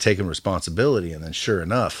realizing and taking responsibility. And then sure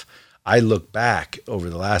enough, I look back over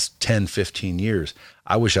the last 10, 15 years.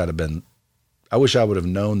 I wish I would have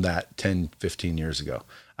known that 10, 15 years ago.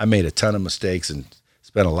 I made a ton of mistakes and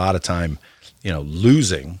spent a lot of time,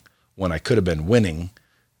 losing when I could have been winning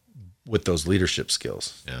with those leadership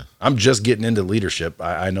skills. Yeah. I'm just getting into leadership.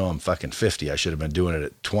 I know I'm fucking 50. I should have been doing it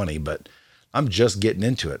at 20, but I'm just getting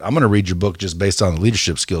into it. I'm going to read your book just based on the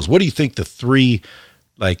leadership skills. What do you think the three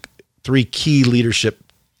key leadership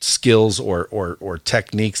skills or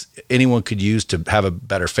techniques anyone could use to have a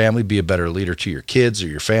better family, be a better leader to your kids or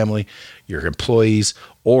your family, your employees,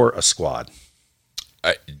 or a squad?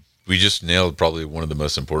 We just nailed probably one of the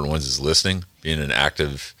most important ones is listening, being an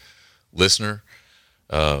active listener.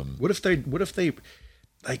 What if they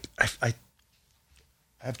like, I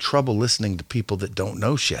have trouble listening to people that don't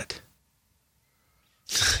know shit.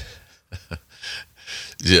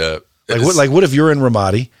 Yeah. What if you're in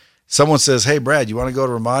Ramadi? Someone says, "Hey, Brad, you want to go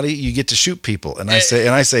to Ramadi? You get to shoot people." And I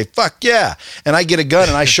say, "Fuck yeah!" And I get a gun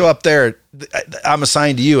and I show up there. I'm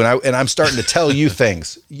assigned to you, and I'm starting to tell you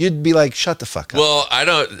things. You'd be like, "Shut the fuck up." Well, I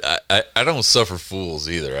don't suffer fools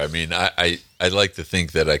either. I mean, I like to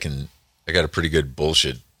think that I got a pretty good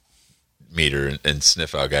bullshit meter and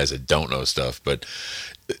sniff out guys that don't know stuff. But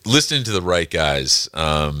listening to the right guys,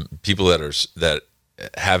 people that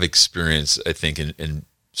have experience, I think, in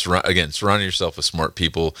surrounding yourself with smart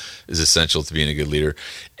people is essential to being a good leader,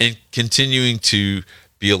 and continuing to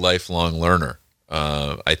be a lifelong learner,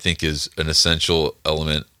 I think, is an essential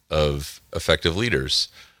element of effective leaders.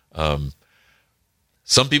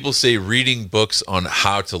 Some people say reading books on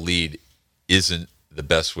how to lead isn't the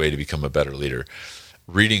best way to become a better leader.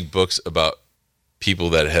 Reading books about people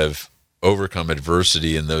that have overcome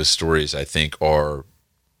adversity and those stories, I think, are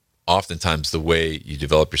oftentimes the way you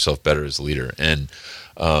develop yourself better as a leader. And,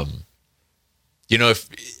 and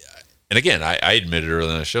again, I admitted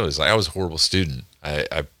earlier on the show, I was a horrible student.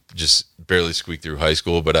 I just barely squeaked through high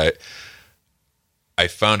school, but I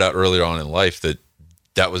found out earlier on in life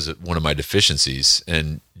that was one of my deficiencies.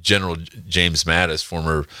 And General James Mattis,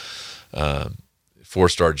 former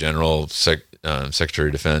 4-star general, Secretary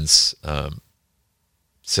of Defense,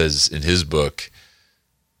 says in his book,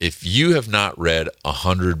 if you have not read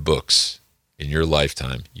 100 books in your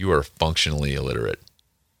lifetime, you are functionally illiterate.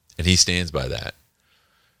 And he stands by that.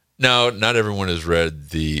 Now, not everyone has read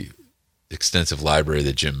the extensive library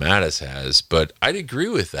that Jim Mattis has, but I'd agree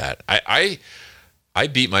with that. I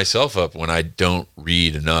beat myself up when I don't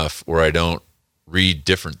read enough, or I don't read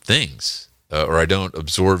different things, or I don't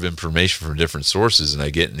absorb information from different sources, and I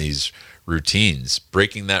get in these routines.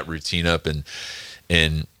 Breaking that routine up and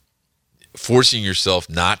forcing yourself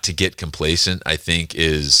not to get complacent, I think,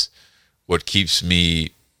 is what keeps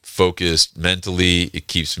me focused mentally. It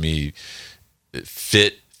keeps me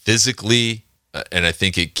fit physically, and I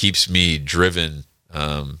think it keeps me driven,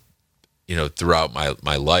 throughout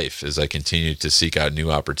my life as I continue to seek out new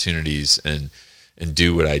opportunities and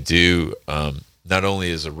do what I do. Not only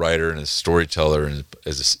as a writer and a storyteller and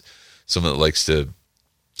as someone that likes to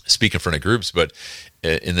speak in front of groups, but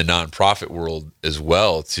in the nonprofit world as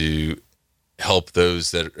well, to help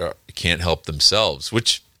those that can't help themselves,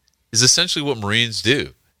 which is essentially what Marines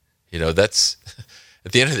do. That's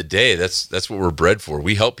at the end of the day, that's what we're bred for.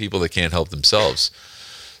 We help people that can't help themselves.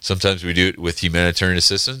 Sometimes we do it with humanitarian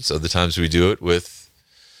assistance. Other times we do it with,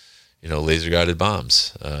 laser guided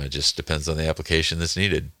bombs. It just depends on the application that's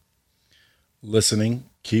needed. Listening,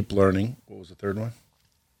 keep learning. What was the third one?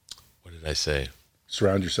 What did I say?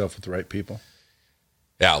 Surround yourself with the right people.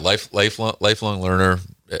 Yeah, lifelong learner,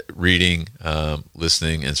 reading,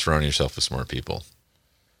 listening, and surrounding yourself with smart people,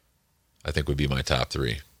 I think, would be my top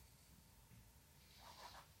three.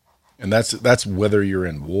 And that's whether you're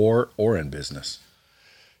in war or in business.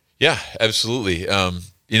 Yeah, absolutely.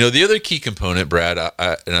 The other key component, Brad,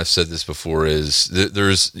 and I've said this before, is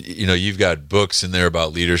there's, you've got books in there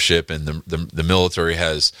about leadership, and the military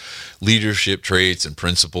has leadership traits and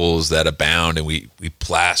principles that abound, and we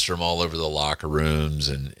plaster them all over the locker rooms.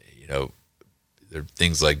 And, there are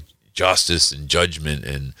things like justice and judgment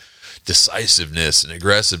and decisiveness and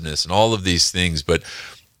aggressiveness and all of these things. But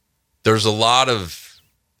there's a lot of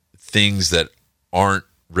things that aren't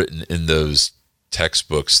written in those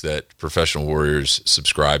textbooks that professional warriors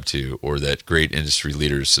subscribe to, or that great industry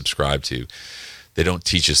leaders subscribe to. They don't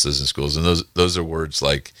teach us those in schools. And those are words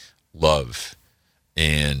like love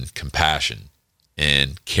and compassion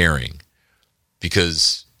and caring.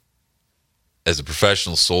 Because as a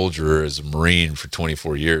professional soldier, as a Marine for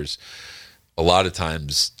 24 years, a lot of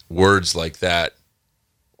times words like that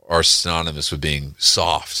are synonymous with being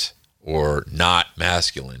soft or not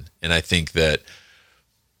masculine. And I think that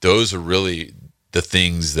those are really the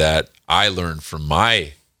things that I learned from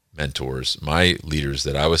my mentors, my leaders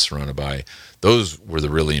that I was surrounded by. Those were the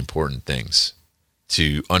really important things,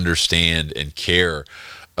 to understand and care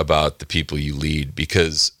about the people you lead.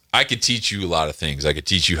 Because I could teach you a lot of things. I could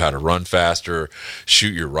teach you how to run faster,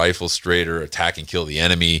 shoot your rifle straighter, attack and kill the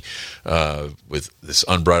enemy with this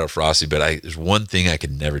unbridled ferocity. But there's one thing I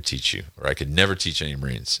could never teach you, or I could never teach any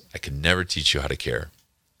Marines. I could never teach you how to care.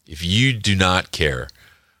 If you do not care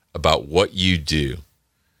about what you do,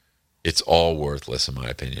 it's all worthless, in my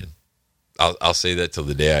opinion. I'll say that till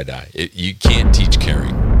the day I die. You can't teach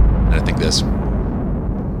caring. And I think that's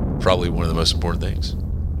probably one of the most important things.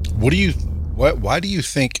 Why do you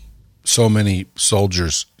think so many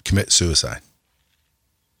soldiers commit suicide?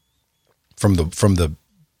 From the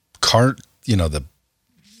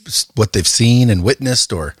what they've seen and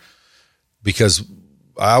witnessed, or because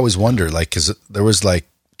I always wonder, because there was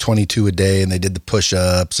 22 a day and they did the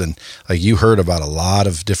push-ups, and you heard about a lot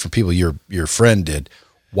of different people, your friend did.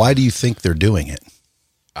 Why do you think they're doing it?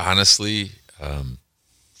 Honestly,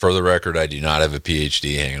 for the record, I do not have a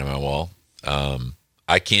PhD hanging on my wall.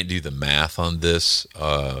 I can't do the math on this.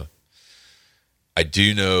 I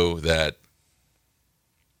do know that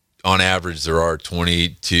on average there are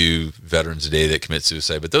 22 veterans a day that commit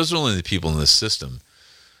suicide, but those are only the people in this system.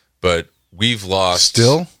 But we've lost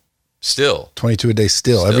Still 22 a day,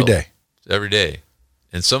 still every day,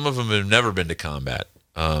 and some of them have never been to combat.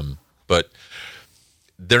 But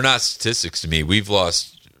they're not statistics to me. We've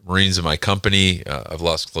lost Marines in my company. I've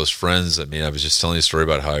lost close friends. I mean, I was just telling you a story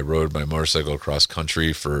about how I rode my motorcycle across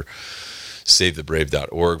country for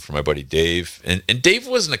SaveTheBrave.org for my buddy Dave, and Dave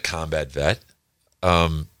wasn't a combat vet.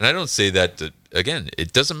 And I don't say that again,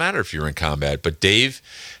 it doesn't matter if you're in combat, but Dave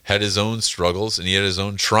had his own struggles and he had his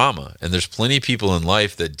own trauma. And there's plenty of people in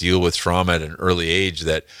life that deal with trauma at an early age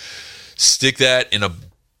that stick that in a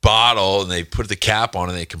bottle and they put the cap on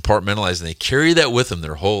and they compartmentalize and they carry that with them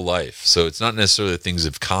their whole life. So it's not necessarily things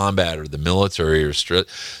of combat or the military or stress.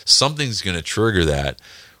 Something's going to trigger that,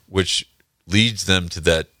 which leads them to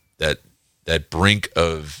that brink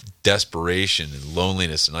of desperation and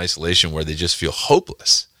loneliness and isolation where they just feel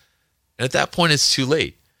hopeless. And at that point, it's too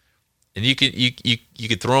late. And you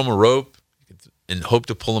could throw them a rope and hope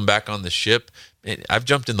to pull them back on the ship. And I've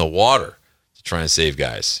jumped in the water to try and save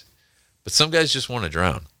guys. But some guys just want to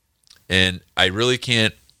drown. And I really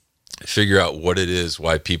can't figure out what it is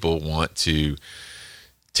why people want to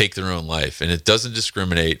take their own life. And it doesn't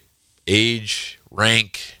discriminate age,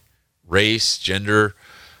 rank, race, gender.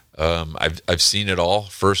 I've seen it all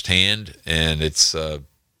firsthand, and it's a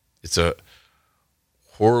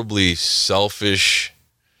horribly selfish,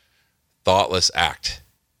 thoughtless act.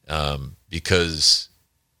 Because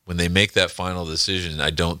when they make that final decision,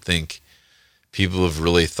 I don't think people have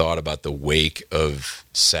really thought about the wake of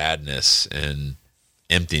sadness and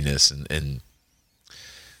emptiness and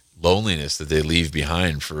loneliness that they leave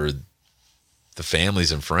behind for the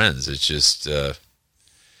families and friends. It's just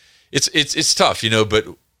it's tough, but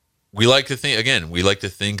we like to think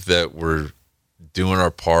that we're doing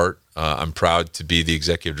our part. I'm proud to be the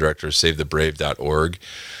executive director of SaveTheBrave.org.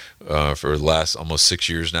 For the last almost 6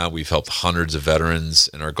 years now, we've helped hundreds of veterans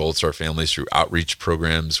and our Gold Star families through outreach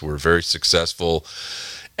programs. We're very successful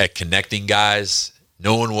at connecting guys,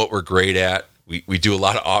 knowing what we're great at. We do a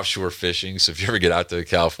lot of offshore fishing, so if you ever get out to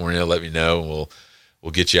California, let me know, and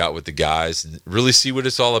we'll get you out with the guys and really see what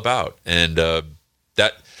it's all about. And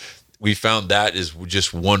that we found that is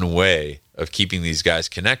just one way of keeping these guys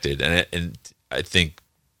connected. And I think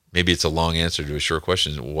maybe it's a long answer to a short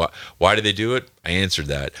question. Why do they do it? I answered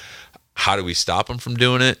that. How do we stop them from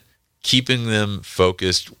doing it? Keeping them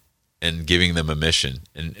focused and giving them a mission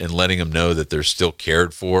and letting them know that they're still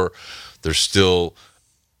cared for. They're still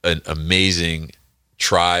an amazing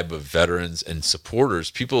tribe of veterans and supporters,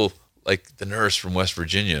 people like the nurse from West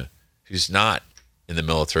Virginia who's not in the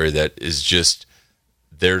military, that is just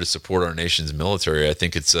there to support our nation's military. I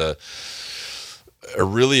think it's a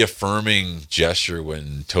really affirming gesture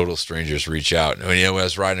when total strangers reach out. And, when I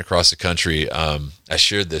was riding across the country, I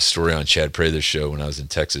shared this story on Chad Prather's show when I was in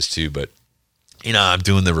Texas too, but I'm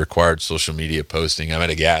doing the required social media posting. I'm at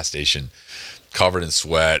a gas station covered in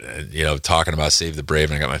sweat and, talking about Save the Brave.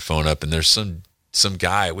 And I got my phone up and there's some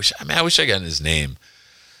guy, I wish I got his name.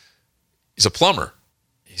 He's a plumber.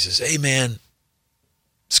 He says, "Hey man,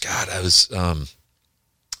 Scott, I was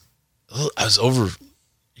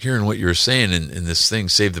overhearing what you were saying in this thing,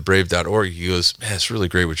 savethebrave.org. He goes, "Man, it's really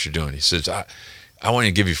great what you're doing." He says, I want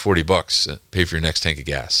to give you $40 to pay for your next tank of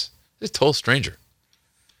gas." He's a total stranger.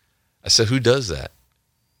 I said, "Who does that?"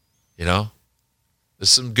 There's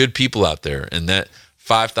some good people out there, and that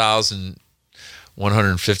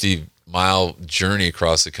 5,150 mile journey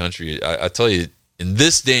across the country, I tell you, in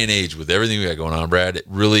this day and age with everything we got going on, Brad, it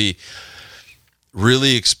really,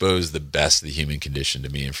 really exposed the best of the human condition to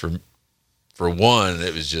me. And for one,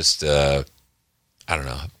 it was just, I don't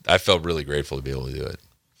know. I felt really grateful to be able to do it.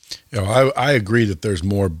 I agree that there's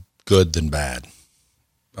more good than bad.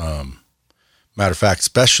 Matter of fact,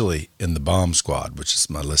 especially in the bomb squad, which is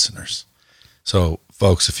my listeners. So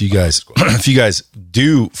folks, if you guys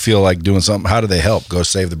do feel like doing something, how do they help? Go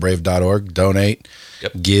savethebrave.org, donate,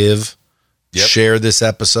 give, share this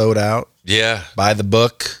episode out. Yeah. Buy the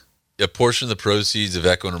book. A portion of the proceeds of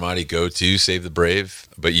Echo and Ramadi go to Save the Brave,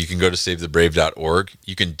 but you can go to savethebrave.org.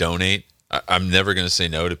 You can donate. I'm never going to say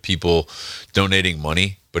no to people donating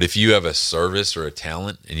money, but if you have a service or a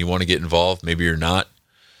talent and you want to get involved, maybe you're not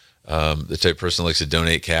the type of person who likes to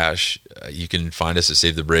donate cash, you can find us at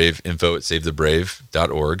Save the Brave,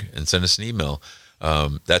 info@savethebrave.org, and send us an email.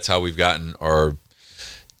 That's how we've gotten our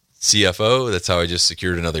CFO. That's how I just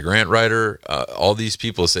secured another grant writer. All these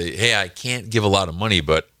people say, "Hey, I can't give a lot of money,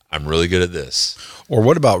 but I'm really good at this." Or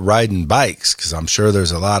what about riding bikes? Because I'm sure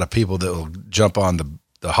there's a lot of people that will jump on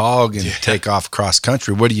the hog and take off cross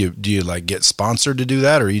country. What do you like get sponsored to do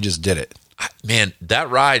that, or you just did it? Man, that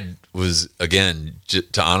ride was, again,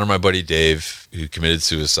 to honor my buddy Dave, who committed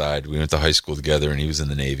suicide. We went to high school together and he was in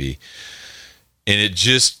the Navy. And it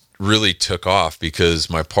just really took off because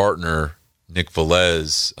my partner, Nick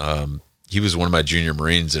Velez, he was one of my junior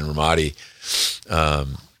Marines in Ramadi,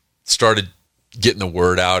 started getting the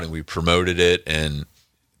word out, and we promoted it and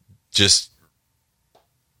just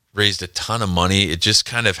raised a ton of money. It just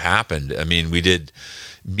kind of happened. I mean, we did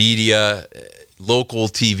media, local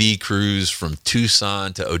TV crews from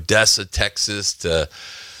Tucson to Odessa, Texas, to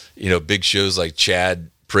big shows like Chad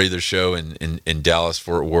Prather's show in Dallas,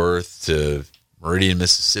 Fort Worth, to Meridian,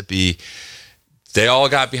 Mississippi. They all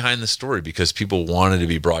got behind the story because people wanted to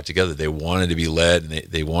be brought together. They wanted to be led, and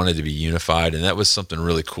they wanted to be unified. And that was something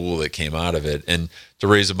really cool that came out of it. And to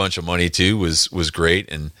raise a bunch of money too was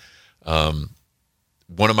great. And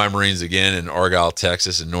one of my Marines, again, in Argyle,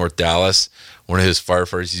 Texas, in North Dallas, one of his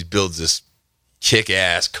firefighters, he builds this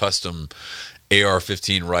kick-ass custom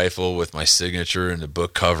AR-15 rifle with my signature and the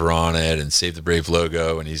book cover on it and Save the Brave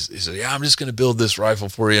logo. And he said, "Yeah, I'm just going to build this rifle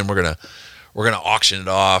for you, and we're going to auction it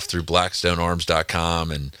off through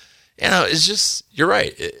blackstonearms.com." And it's just, you're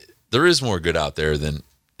right, there is more good out there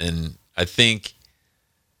and I think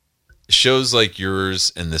shows like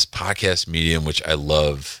yours and this podcast medium, which I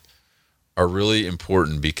love, are really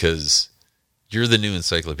important because you're the new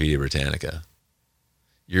Encyclopedia Britannica.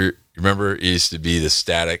 You remember it used to be the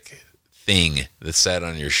static thing that sat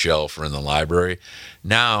on your shelf or in the library.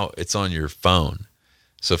 Now it's on your phone.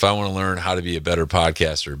 So if I want to learn how to be a better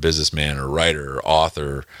podcaster, businessman, or writer, or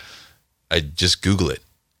author, I just Google it.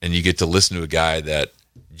 And you get to listen to a guy that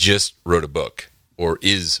just wrote a book, or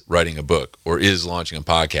is writing a book, or is launching a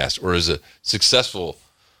podcast, or is a successful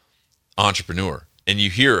entrepreneur. And you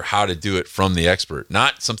hear how to do it from the expert,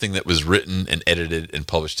 not something that was written and edited and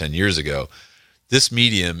published 10 years ago. This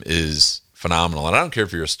medium is phenomenal. And I don't care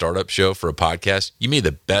if you're a startup show for a podcast, you may be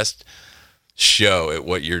the best show at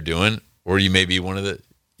what you're doing, or you may be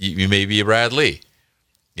you may be a Brad Lee.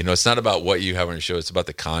 It's not about what you have on your show. It's about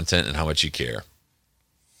the content and how much you care.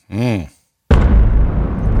 The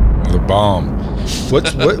bomb.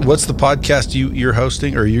 What's the podcast you're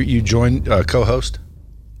hosting, or you joined co-host?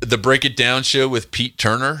 The Break It Down Show with Pete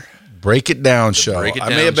Turner. Break It Down show. I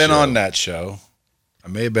may have been on that show. I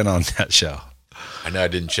know I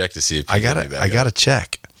didn't check to see if I gotta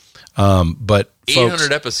check. But 800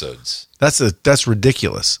 folks, episodes. That's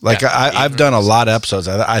ridiculous. Like I've done a lot of episodes.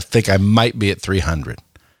 I think I might be at 300.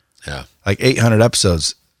 Yeah, like 800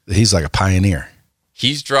 episodes. He's like a pioneer.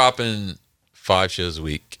 He's dropping 5 shows a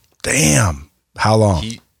week. Damn. How long?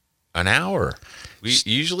 An hour. We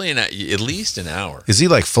usually at least an hour. Is he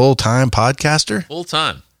like full-time podcaster? Full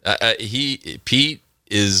time. Pete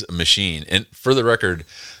is a machine. And for the record,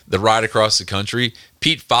 the ride across the country,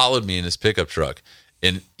 Pete followed me in his pickup truck,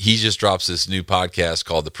 and he just drops this new podcast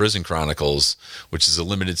called The Prison Chronicles, which is a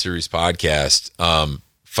limited series podcast.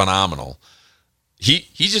 Phenomenal. He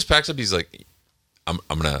just packs up. He's like, I'm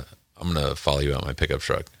gonna follow you out in my pickup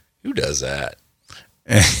truck. Who does that?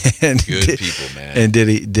 And good people, man. And did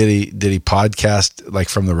he podcast like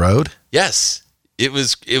from the road? Yes. It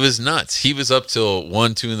was nuts. He was up till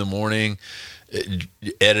 1-2 in the morning,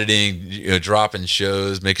 editing, dropping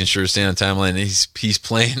shows, making sure to stay on timeline. And he's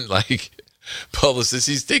playing like publicist.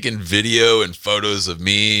 He's taking video and photos of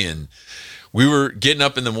me, and we were getting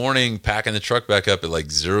up in the morning, packing the truck back up at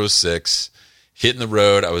like 06, hitting the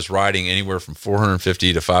road. I was riding anywhere from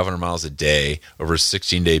 450 to 500 miles a day over a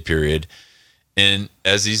 16-day period. And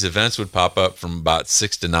as these events would pop up from about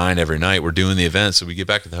 6 to 9 every night, we're doing the event. So we get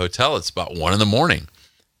back to the hotel, it's about 1 in the morning.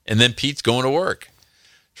 And then Pete's going to work,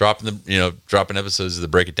 dropping episodes of the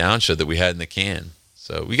Break It Down show that we had in the can.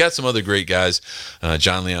 So we got some other great guys.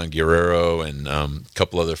 John Leon Guerrero and a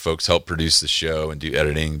couple other folks help produce the show and do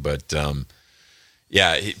editing. But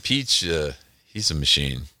Pete's, he's a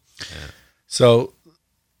machine. Yeah. So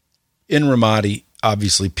in Ramadi,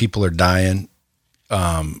 obviously people are dying.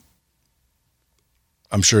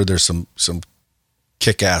 I'm sure there's some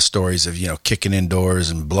kick-ass stories of, kicking in doors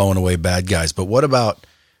and blowing away bad guys. But what about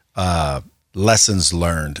lessons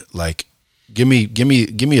learned? Like, give me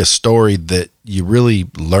a story that you really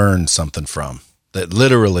learned something from, that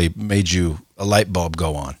literally made you a light bulb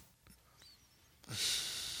go on.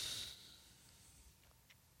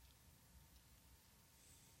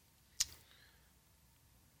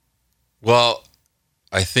 Well,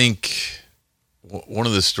 I think one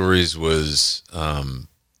of the stories was I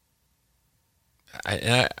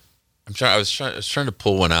was trying to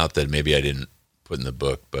pull one out that maybe I didn't put in the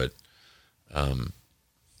book, but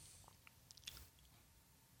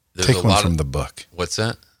take one from the book. What's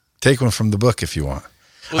that? Take one from the book if you want.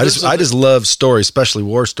 Well, I just love stories, especially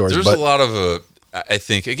war stories. There's a lot of I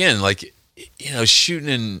think, again, like,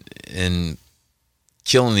 shooting and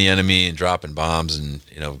killing the enemy and dropping bombs and,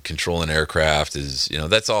 controlling aircraft is,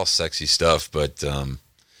 that's all sexy stuff. But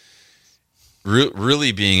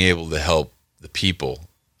really being able to help the people,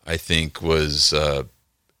 I think, was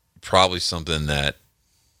probably something that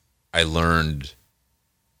I learned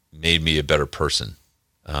made me a better person,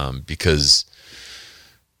 because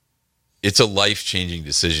it's a life-changing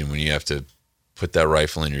decision when you have to put that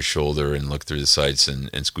rifle in your shoulder and look through the sights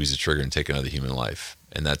and squeeze the trigger and take another human life.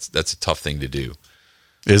 And that's a tough thing to do.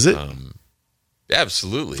 Is it?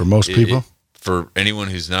 Absolutely. For most people? For anyone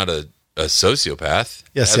who's not a sociopath.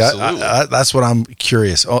 Yes, absolutely. That's what I'm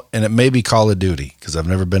curious. Oh, and it may be Call of Duty because I've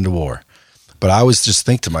never been to war. But I always just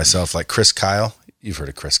think to myself, like Chris Kyle. You've heard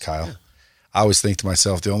of Chris Kyle. Yeah. I always think to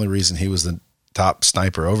myself, the only reason he was the top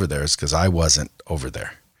sniper over there is because I wasn't over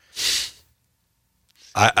there.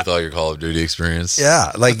 With all your Call of Duty experience.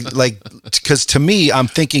 Yeah, like because to me, I'm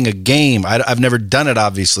thinking a game. I've never done it,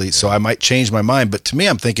 obviously, so I might change my mind. But to me,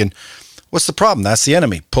 I'm thinking, what's the problem? That's the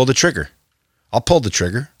enemy. Pull the trigger. I'll pull the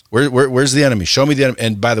trigger. Where's the enemy? Show me the enemy.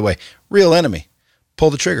 And by the way, real enemy. Pull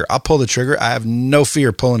the trigger. I'll pull the trigger. I have no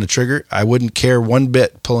fear pulling the trigger. I wouldn't care one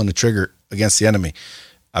bit pulling the trigger against the enemy.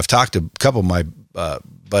 I've talked to a couple of my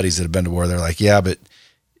buddies that have been to war. They're like, yeah, but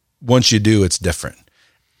once you do, it's different.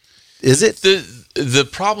 Is it? The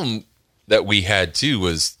problem that we had too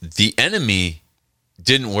was the enemy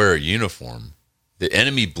didn't wear a uniform. The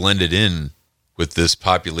enemy blended in with this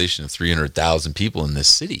population of 300,000 people in this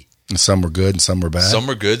city. And some were good and some were bad. Some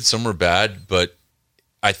were good, some were bad. But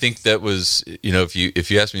I think that was, if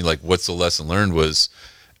you ask me, like, what's the lesson learned, was,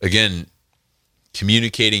 again,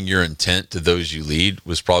 communicating your intent to those you lead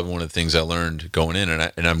was probably one of the things I learned going in.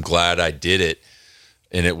 And I'm glad I did it.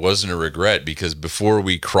 And it wasn't a regret, because before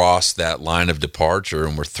we crossed that line of departure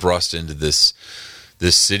and were thrust into this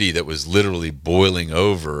city that was literally boiling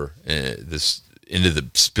over,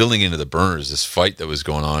 spilling into the burners, this fight that was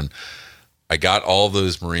going on, I got all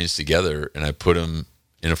those Marines together and I put them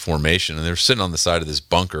in a formation, and they were sitting on the side of this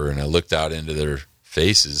bunker, and I looked out into their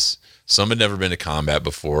faces. Some had never been to combat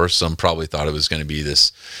before. Some probably thought it was going to be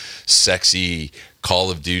this sexy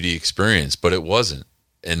Call of Duty experience, but it wasn't.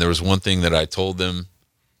 And there was one thing that I told them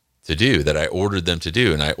to do, that I ordered them to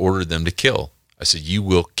do, and I ordered them to kill. I said, you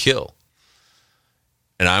will kill.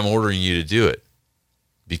 And I'm ordering you to do it.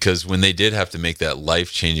 Because when they did have to make that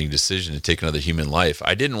life-changing decision to take another human life,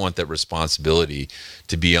 I didn't want that responsibility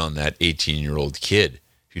to be on that 18-year-old kid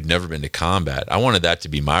who'd never been to combat. I wanted that to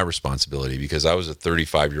be my responsibility, because I was a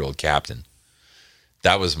 35-year-old captain.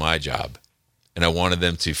 That was my job. And I wanted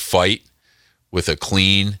them to fight with a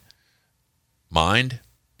clean mind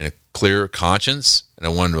and a clear conscience. And I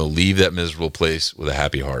wanted them to leave that miserable place with a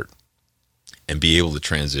happy heart and be able to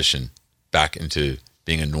transition back into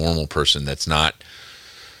being a normal person that's not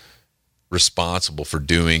responsible for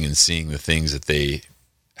doing and seeing the things that they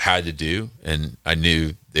had to do. And I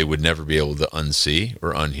knew they would never be able to unsee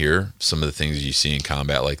or unhear some of the things you see in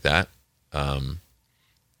combat like that.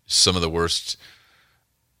 Some of the worst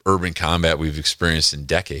urban combat we've experienced in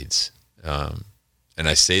decades. And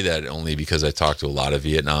I say that only because I talk to a lot of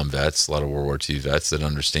Vietnam vets, a lot of World War II vets that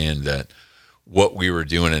understand that what we were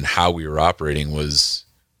doing and how we were operating was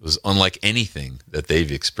unlike anything that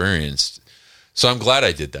they've experienced. So I'm glad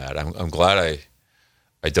I did that. I'm glad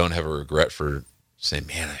I don't have a regret for saying,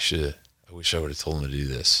 man, I wish I would have told them to do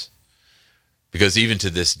this. Because even to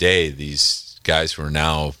this day, these guys who are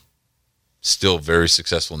now still very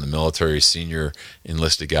successful in the military, senior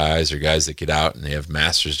enlisted guys, or guys that get out and they have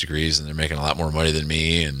master's degrees and they're making a lot more money than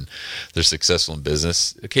me and they're successful in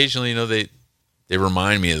business. Occasionally, they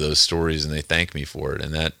remind me of those stories and they thank me for it.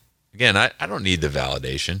 And that, again, I don't need the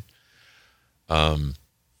validation.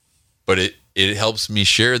 But it helps me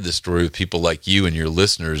share this story with people like you and your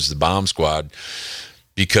listeners, the Bomb Squad,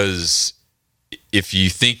 because if you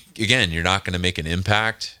think, again, you're not going to make an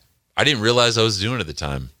impact, I didn't realize I was doing it at the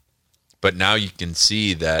time. But now you can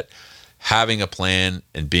see that having a plan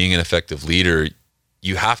and being an effective leader,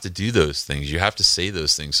 you have to do those things. You have to say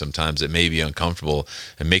those things sometimes that may be uncomfortable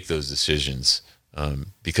and make those decisions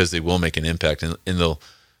because they will make an impact and they'll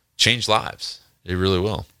change lives. They really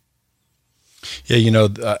will. Yeah,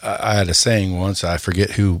 I had a saying once, I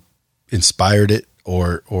forget who inspired it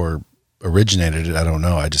or originated it. I don't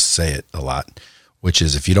know. I just say it a lot, which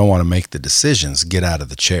is if you don't want to make the decisions, get out of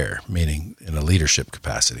the chair, meaning in a leadership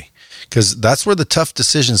capacity. Because that's where the tough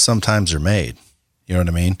decisions sometimes are made. You know what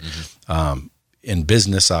I mean? Mm-hmm. In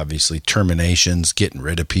business, obviously, terminations, getting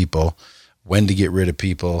rid of people, when to get rid of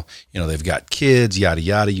people. They've got kids, yada,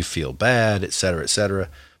 yada. You feel bad, et cetera, et cetera.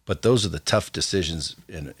 But those are the tough decisions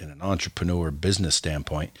in an entrepreneur business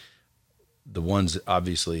standpoint. The ones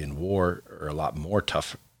obviously in war are a lot more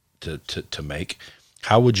tough to make.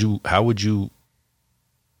 How would you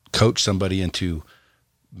coach somebody into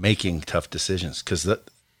making tough decisions? Because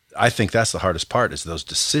I think that's the hardest part, is those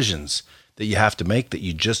decisions that you have to make that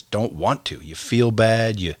you just don't want to. You feel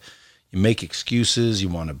bad, you make excuses, you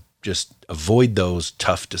want to just avoid those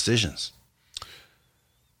tough decisions.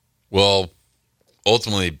 Well,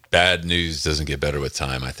 ultimately, bad news doesn't get better with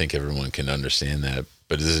time. I think everyone can understand that.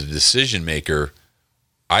 But as a decision maker,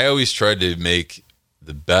 I always try to make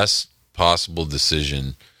the best possible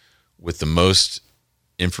decision with the most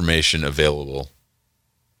information available,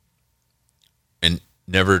 and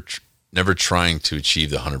never trying to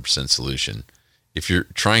achieve the 100% solution. If you're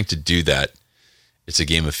trying to do that, it's a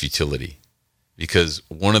game of futility, because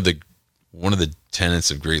one of the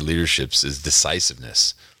tenets of great leaderships is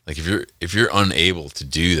decisiveness. Like if you're unable to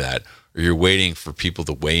do that, or you're waiting for people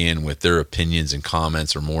to weigh in with their opinions and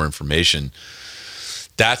comments or more information,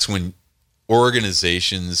 that's when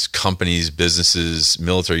organizations, companies, businesses,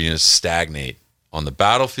 military units stagnate on the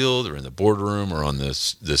battlefield or in the boardroom or on the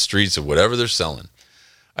streets of whatever they're selling.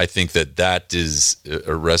 I think that is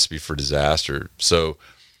a recipe for disaster. So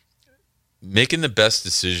making the best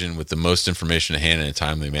decision with the most information at hand in a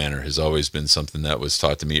timely manner has always been something that was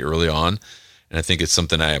taught to me early on. And I think it's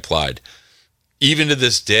something I applied. Even to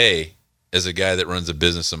this day, as a guy that runs a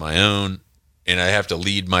business of my own and I have to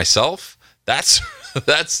lead myself, that's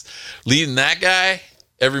leading that guy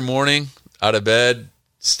every morning out of bed,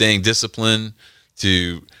 staying disciplined,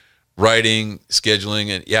 to writing, scheduling.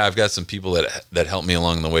 And yeah, I've got some people that help me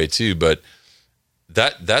along the way too, but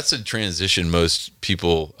that's a transition most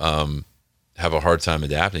people have a hard time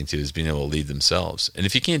adapting to, is being able to lead themselves. And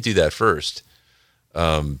if you can't do that first,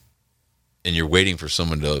 and you're waiting for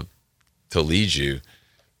someone to lead you,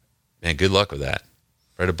 man, good luck with that.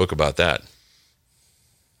 Write a book about that.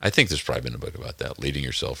 I think there's probably been a book about that, leading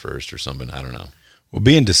yourself first or something. I don't know. Well,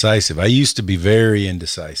 being decisive. I used to be very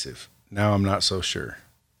indecisive. Now I'm not so sure.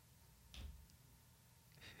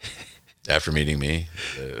 After meeting me,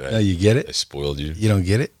 you get it? I spoiled you. You don't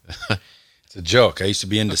get it? It's a joke. I used to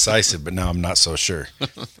be indecisive, but now I'm not so sure.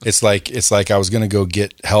 It's like I was going to go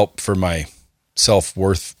get help for my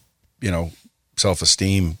self-worth,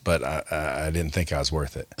 self-esteem, but I didn't think I was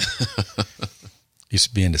worth it. Used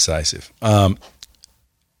to be indecisive.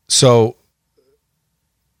 So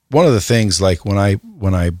one of the things, like when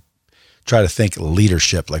I try to think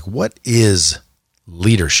leadership, like what is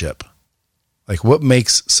leadership? Like what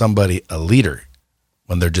makes somebody a leader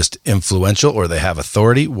When they're just influential or they have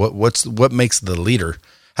authority? What makes the leader?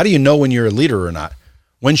 How do you know when you're a leader or not?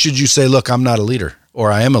 When should you say, look, I'm not a leader,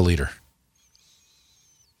 or I am a leader?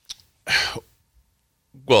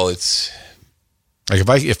 Well, it's like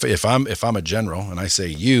if I'm a general and I say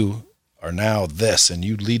you are now this and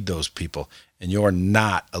you lead those people and you're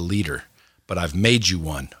not a leader, but I've made you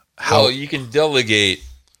one. How? Well, you can delegate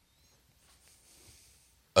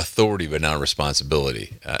authority, but not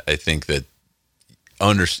responsibility. I think that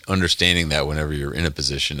understanding that whenever you're in a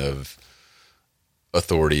position of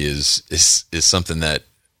authority is something that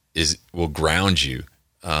will ground you.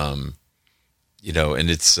 You know, and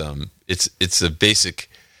it's a basic,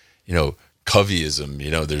 you know, Coveyism.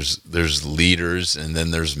 There's leaders and then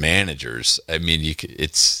there's managers. I mean,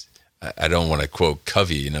 I don't want to quote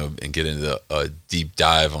Covey, and get into a deep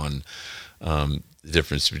dive on the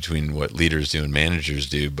difference between what leaders do and managers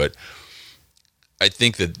do, but I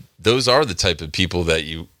think that those are the type of people that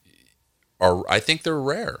I think they're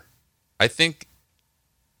rare. I think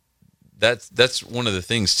that's one of the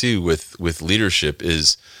things too with leadership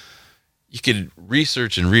is you can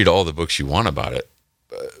research and read all the books you want about it,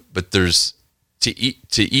 but there's to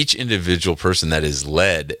each individual person that is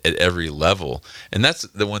led at every level. And that's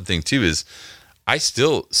the one thing too, is I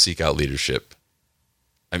still seek out leadership.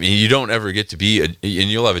 I mean, you don't ever get to be and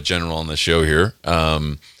you'll have a general on the show here,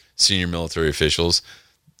 senior military officials.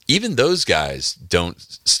 Even those guys don't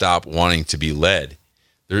stop wanting to be led.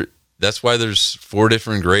 That's why there's 4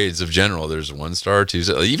 different grades of general. There's 1 star, 2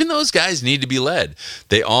 star. Even those guys need to be led.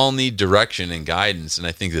 They all need direction and guidance. And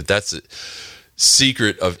I think that that's a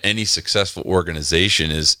secret of any successful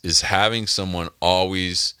organization is having someone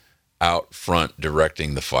always out front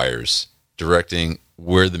directing the fires, directing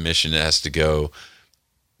where the mission has to go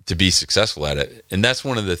to be successful at it. And that's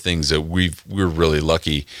one of the things that we're really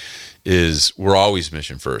lucky is we're always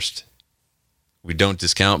mission first. We don't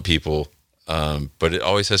discount people, but it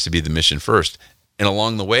always has to be the mission first. And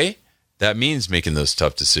along the way, that means making those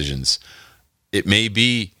tough decisions. It may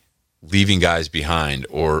be leaving guys behind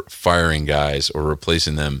or firing guys or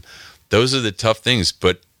replacing them. Those are the tough things,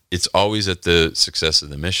 but it's always at the success of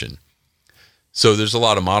the mission. So there's a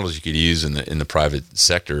lot of models you could use in the private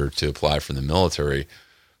sector to apply from the military.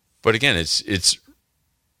 But again, it's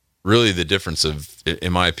really the difference of,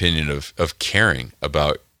 in my opinion, of caring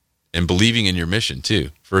about and believing in your mission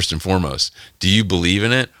too, first and foremost. Do you believe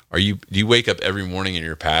in it? Do you wake up every morning and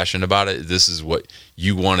you're passionate about it? This is what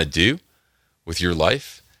you want to do with your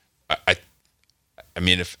life? I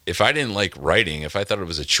mean, if I didn't like writing, if I thought it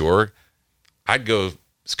was a chore, I'd go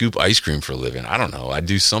scoop ice cream for a living. I don't know. I'd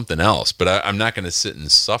do something else, but I'm not going to sit and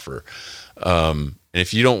suffer. And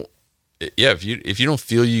if you don't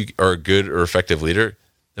feel you are a good or effective leader,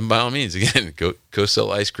 then by all means, again, go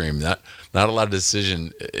sell ice cream. Not a lot of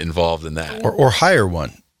decision involved in that. Or hire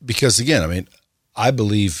one. Because again, I mean, I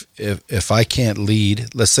believe if I can't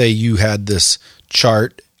lead, let's say you had this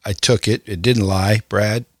chart, I took it didn't lie,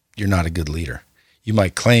 Brad, you're not a good leader. You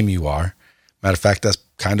might claim you are. Matter of fact, that's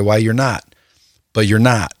kind of why you're not. But you're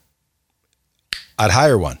not. I'd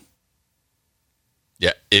hire one.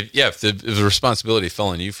 Yeah, if the responsibility fell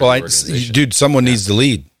on you for the organization. Dude, someone needs to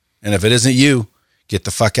lead. And if it isn't you, get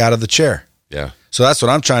the fuck out of the chair. Yeah. So that's what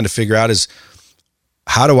I'm trying to figure out is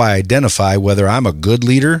how do I identify whether I'm a good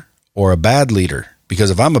leader or a bad leader? Because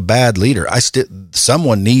if I'm a bad leader,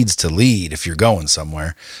 someone needs to lead if you're going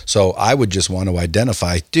somewhere. So I would just want to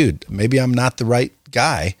identify, dude, maybe I'm not the right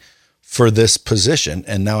guy for this position.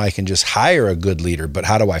 And now I can just hire a good leader. But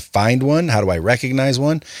how do I find one? How do I recognize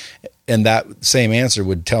one? And that same answer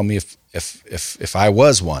would tell me if I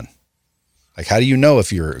was one. Like, how do you know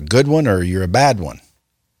if you're a good one or you're a bad one?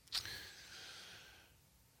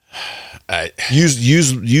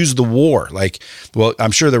 Use the war. Like, well,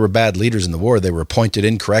 I'm sure there were bad leaders in the war. They were appointed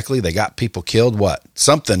incorrectly. They got people killed. What?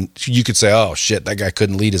 Something you could say, oh shit, that guy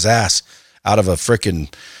couldn't lead his ass out of a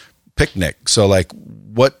freaking picnic. So like,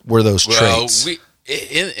 what were those traits?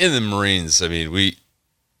 In the Marines, I mean, we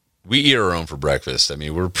eat our own for breakfast. I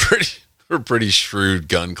mean, we're pretty shrewd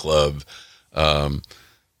gun club.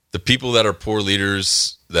 The people that are poor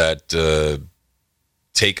leaders that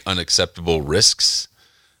take unacceptable risks,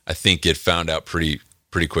 I think get found out pretty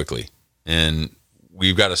quickly. And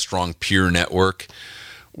we've got a strong peer network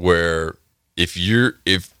where if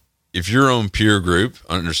your own peer group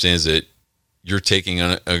understands that you're taking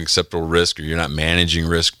an unacceptable risk or you're not managing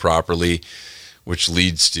risk properly, which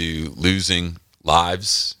leads to losing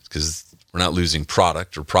lives, because we're not losing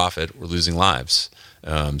product or profit, we're losing lives.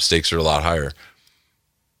 Stakes are a lot higher.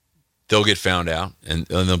 They'll get found out and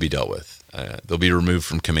they'll be dealt with. They'll be removed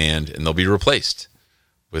from command and they'll be replaced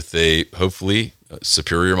with a hopefully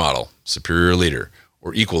superior model, superior leader,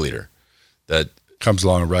 or equal leader that comes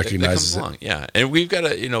along and recognizes it. Yeah. And we've got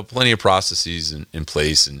plenty of processes in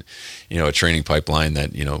place, and, a training pipeline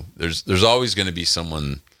that, there's always going to be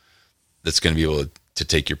someone that's going to be able to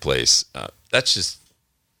take your place. That's just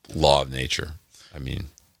law of nature. I mean,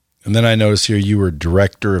 and then I notice here you were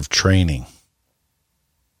director of training.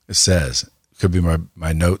 It says, could be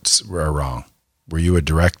my notes are wrong. Were you a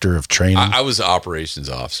director of training? I was an operations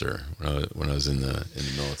officer when I was in the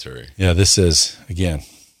military. Yeah, this is, again,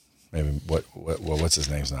 maybe what's his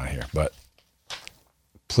name's not here, but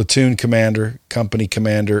platoon commander, company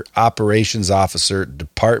commander, operations officer,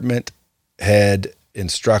 department head,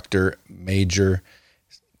 instructor, major,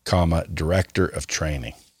 director of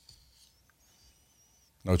training.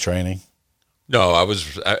 No training? No, I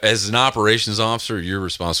was, as an operations officer, you're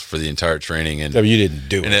responsible for the entire training. And you didn't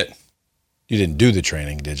do it. You didn't do the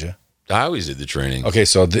training, did you? I always did the training. Okay,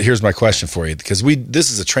 so here's my question for you, because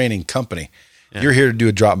this is a training company. Yeah. You're here to do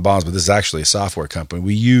a drop bombs, but this is actually a software company.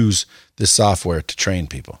 We use this software to train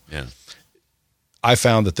people. Yeah. I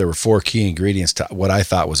found that there were 4 key ingredients to what I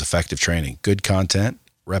thought was effective training: good content,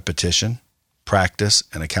 repetition, practice,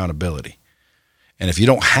 and accountability. And if you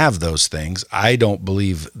don't have those things, I don't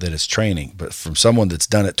believe that it's training. But from someone that's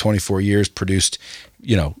done it 24 years, produced,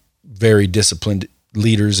 very disciplined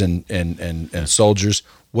leaders and soldiers,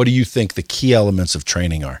 what do you think the key elements of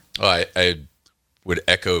training are? I would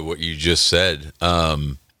echo what you just said.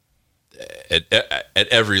 At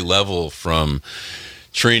every level, from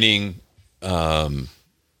training, a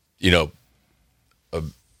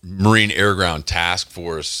Marine Air Ground Task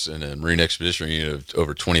Force and a Marine Expeditionary Unit of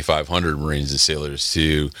over 2,500 Marines and sailors,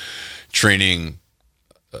 to training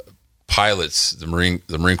pilots, the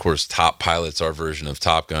Marine Corps' top pilots, our version of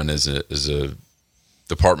Top Gun, as a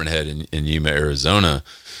department head in Yuma, Arizona.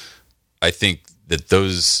 I think that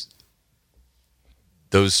those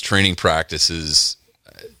training practices,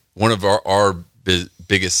 one of our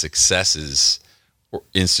biggest successes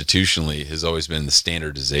institutionally has always been the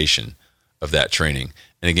standardization of that training.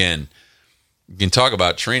 And again, you can talk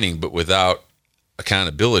about training, but without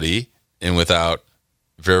accountability and without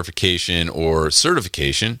verification or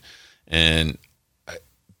certification, and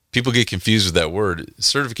people get confused with that word.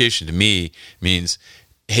 Certification to me means,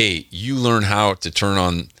 hey, you learn how to turn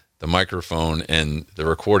on the microphone and the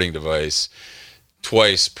recording device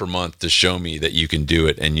twice per month to show me that you can do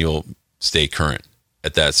it, and you'll stay current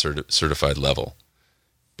at that certified level.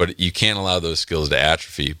 But you can't allow those skills to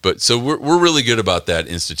atrophy. But so we're really good about that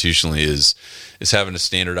institutionally, is having a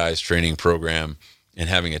standardized training program and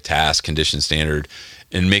having a task condition standard,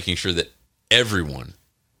 and making sure that everyone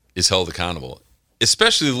is held accountable,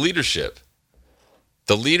 especially the leadership.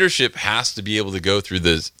 The leadership has to be able to go through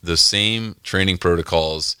the same training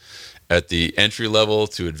protocols at the entry level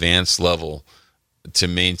to advanced level to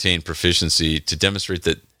maintain proficiency, to demonstrate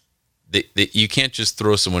that you can't just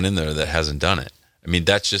throw someone in there that hasn't done it. I mean,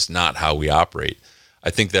 that's just not how we operate.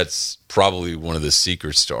 I think that's probably one of the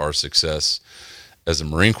secrets to our success as a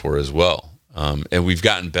Marine Corps as well. And we've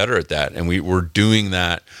gotten better at that. And we're doing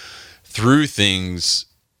that through things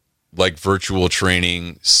like virtual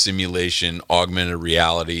training, simulation, augmented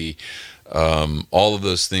reality, all of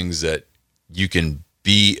those things that you can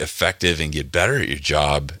be effective and get better at your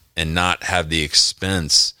job and not have the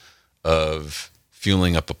expense of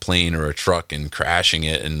fueling up a plane or a truck and crashing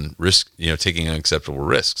it and taking unacceptable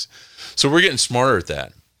risks. So we're getting smarter at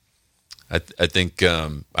that. I think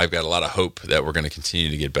I've got a lot of hope that we're going to continue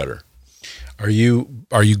to get better. Are you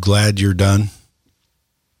glad you're done?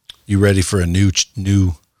 You ready for a new,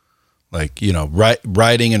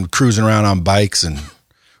 riding and cruising around on bikes and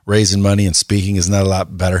raising money and speaking? Isn't that a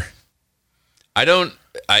lot better? I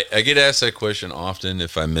get asked that question often,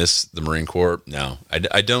 if I miss the Marine Corps. No,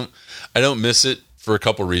 I don't miss it for a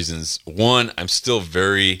couple reasons. One, I'm still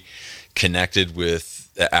very connected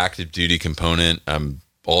with the active duty component. I'm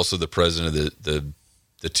also the president of the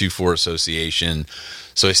 2-4 Association.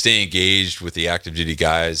 So I stay engaged with the active duty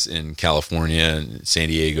guys in California and San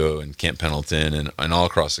Diego and Camp Pendleton and all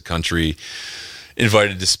across the country.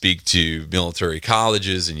 Invited to speak to military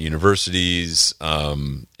colleges and universities,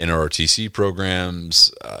 NROTC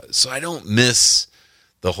programs. So I don't miss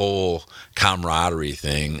the whole camaraderie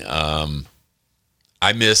thing.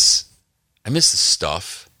 I miss the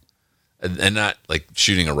stuff, and not like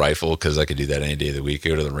shooting a rifle, because I could do that any day of the week. I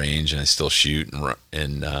go to the range and I still shoot,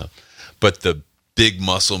 but the big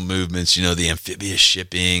muscle movements, the amphibious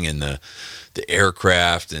shipping and the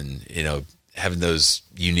aircraft, and having those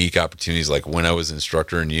unique opportunities, like when I was an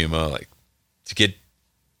instructor in Yuma, like to get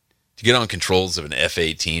on controls of an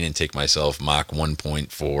F-18 and take myself Mach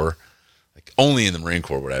 1.4. Like only in the Marine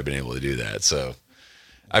Corps would I have been able to do that. So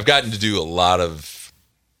I've gotten to do a lot of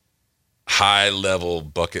high level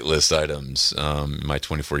bucket list items in my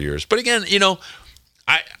 24 years. But again,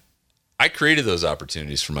 I created those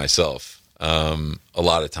opportunities for myself. A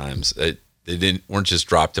lot of times they weren't just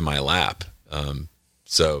dropped in my lap.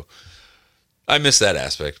 So I miss that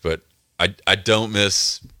aspect, but I don't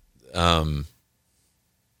miss. I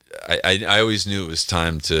always knew it was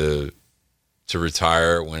time to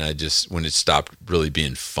retire when it stopped really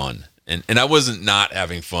being fun, and I wasn't not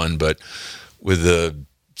having fun, but with a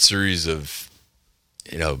series of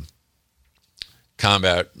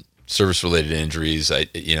combat service related injuries.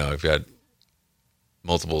 I've got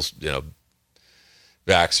multiple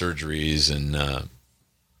back surgeries, and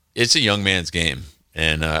it's a young man's game.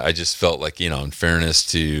 And I just felt like, in fairness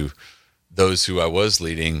to those who I was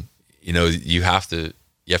leading, you have to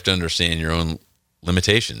understand your own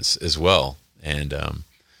limitations as well. And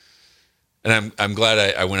I'm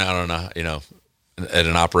glad I went out on at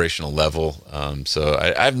an operational level. So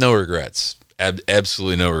I have no regrets,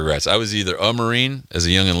 absolutely no regrets. I was either a Marine as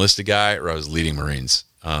a young enlisted guy, or I was leading Marines.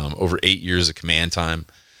 Over 8 years of command time,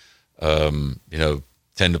 10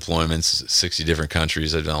 deployments, 60 different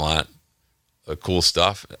countries. I've done a lot of cool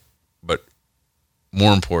stuff, but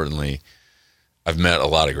more importantly, I've met a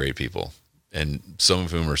lot of great people, and some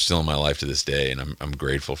of whom are still in my life to this day, and I'm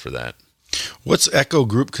grateful for that. What's Echo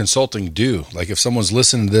Group Consulting do? Like, if someone's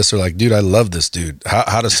listening to this, they're like, dude, I love this dude.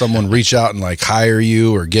 How does someone reach out and like hire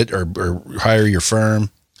you or hire your firm?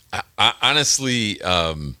 I honestly,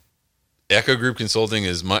 Echo Group Consulting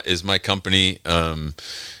is my company.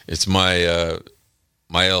 It's my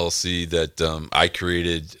LLC that I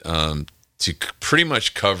created to pretty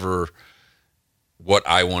much cover what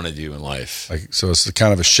I want to do in life. Like, so it's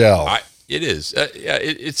kind of a shell. It is. Yeah.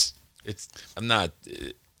 It's. I'm not.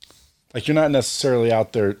 Like, you're not necessarily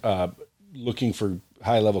out there looking for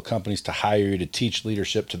high-level companies to hire you to teach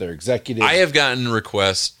leadership to their executives. I have gotten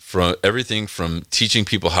requests from everything from teaching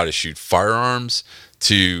people how to shoot firearms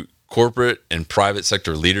to corporate and private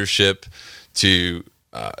sector leadership to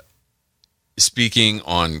speaking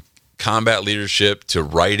on combat leadership to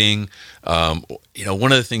writing.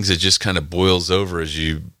 One of the things that just kind of boils over as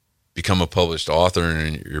you become a published author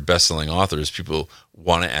and you're a best-selling author is people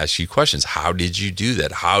want to ask you questions. How did you do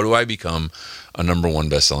that? How do I become a number one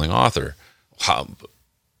best-selling author?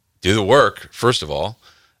 Do the work, first of all,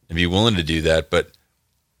 and be willing to do that. But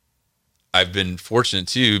I've been fortunate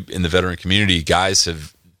too in the veteran community. Guys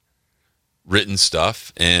have written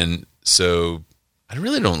stuff, and so I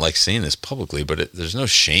really don't like saying this publicly, but there's no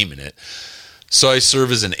shame in it. So I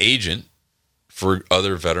serve as an agent for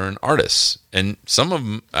other veteran artists, and some of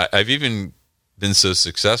them I've even been so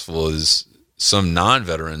successful as some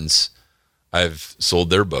non-veterans I've sold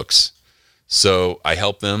their books. So I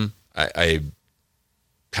help them. I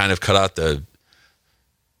kind of cut out the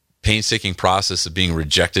painstaking process of being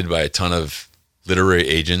rejected by a ton of literary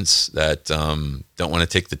agents that don't want to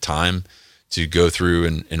take the time to go through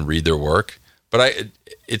and read their work. But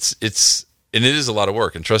it is a lot of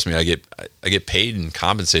work, and trust me, I get paid and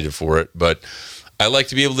compensated for it. But I like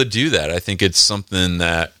to be able to do that. I think it's something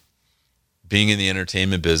that being in the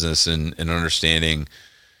entertainment business and understanding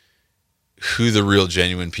who the real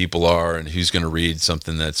genuine people are and who's going to read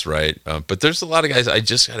something that's right. But there's a lot of guys. I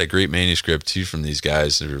just got a great manuscript too from these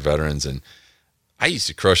guys who are veterans, and I used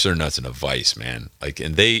to crush their nuts in a vice, man. Like,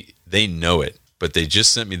 and they know it, but they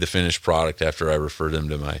just sent me the finished product after I referred them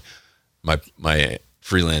to my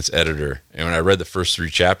freelance editor. And when I read the first 3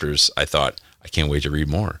 chapters, I thought, I can't wait to read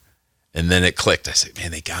more. And then it clicked. I said,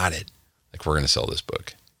 man, they got it. Like, we're going to sell this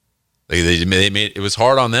book. Like, they made it was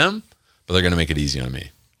hard on them, but they're going to make it easy on me.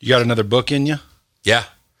 You got another book in you? Yeah.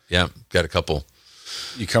 Got a couple.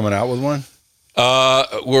 You coming out with one?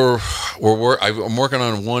 I'm working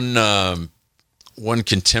on one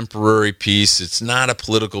contemporary piece. It's not a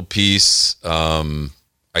political piece.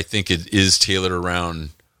 I think it is tailored around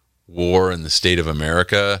war in the state of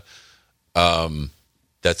America.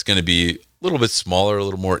 That's going to be a little bit smaller, a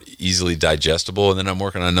little more easily digestible. And then I'm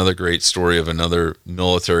working on another great story of another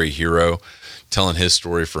military hero, telling his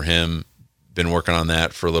story for him. Been working on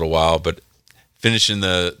that for a little while, but finishing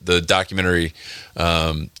the documentary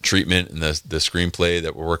treatment and the screenplay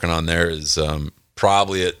that we're working on there is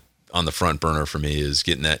probably on the front burner for me, is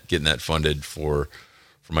getting that funded for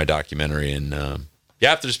my documentary. And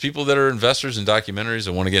if there's people that are investors in documentaries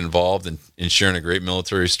and want to get involved in sharing a great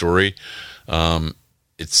military story,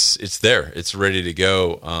 it's there. It's ready to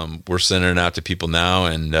go. We're sending it out to people now,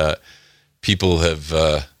 and people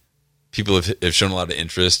have shown a lot of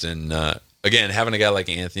interest. And again, having a guy like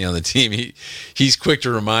Anthony on the team, he's quick to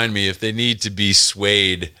remind me if they need to be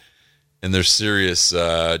swayed and they're serious,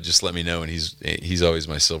 just let me know. And he's always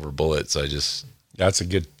my silver bullet. So That's a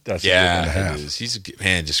good one to have. It is. He's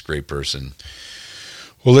just a great person.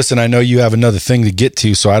 Well, listen, I know you have another thing to get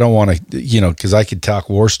to, so I don't want to, because I could talk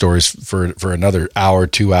war stories for another hour,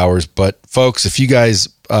 2 hours. But folks, if you guys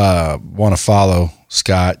want to follow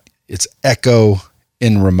Scott, it's Echo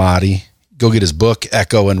in Ramadi. Go get his book,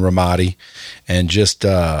 Echo in Ramadi, and just,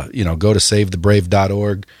 go to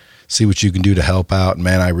savethebrave.org, see what you can do to help out.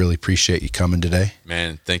 Man, I really appreciate you coming today.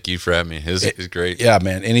 Man, thank you for having me. It was great. Yeah,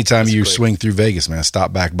 man. Anytime you swing through Vegas, man,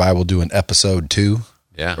 stop back by. We'll do an episode 2.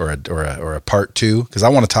 Yeah. Or a part 2, because I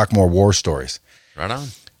want to talk more war stories. Right on.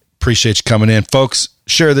 Appreciate you coming in. Folks,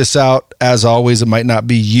 share this out. As always, it might not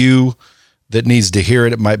be you that needs to hear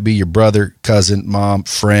it. It might be your brother, cousin, mom,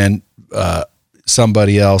 friend,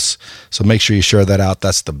 somebody else. So make sure you share that out.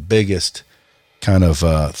 That's the biggest kind of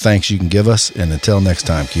thanks you can give us. And until next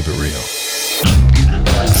time, keep it real.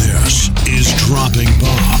 This is Dropping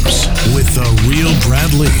Bombs with the real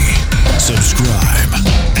Brad Lee. Subscribe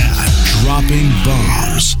at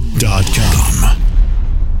droppingbombs.com.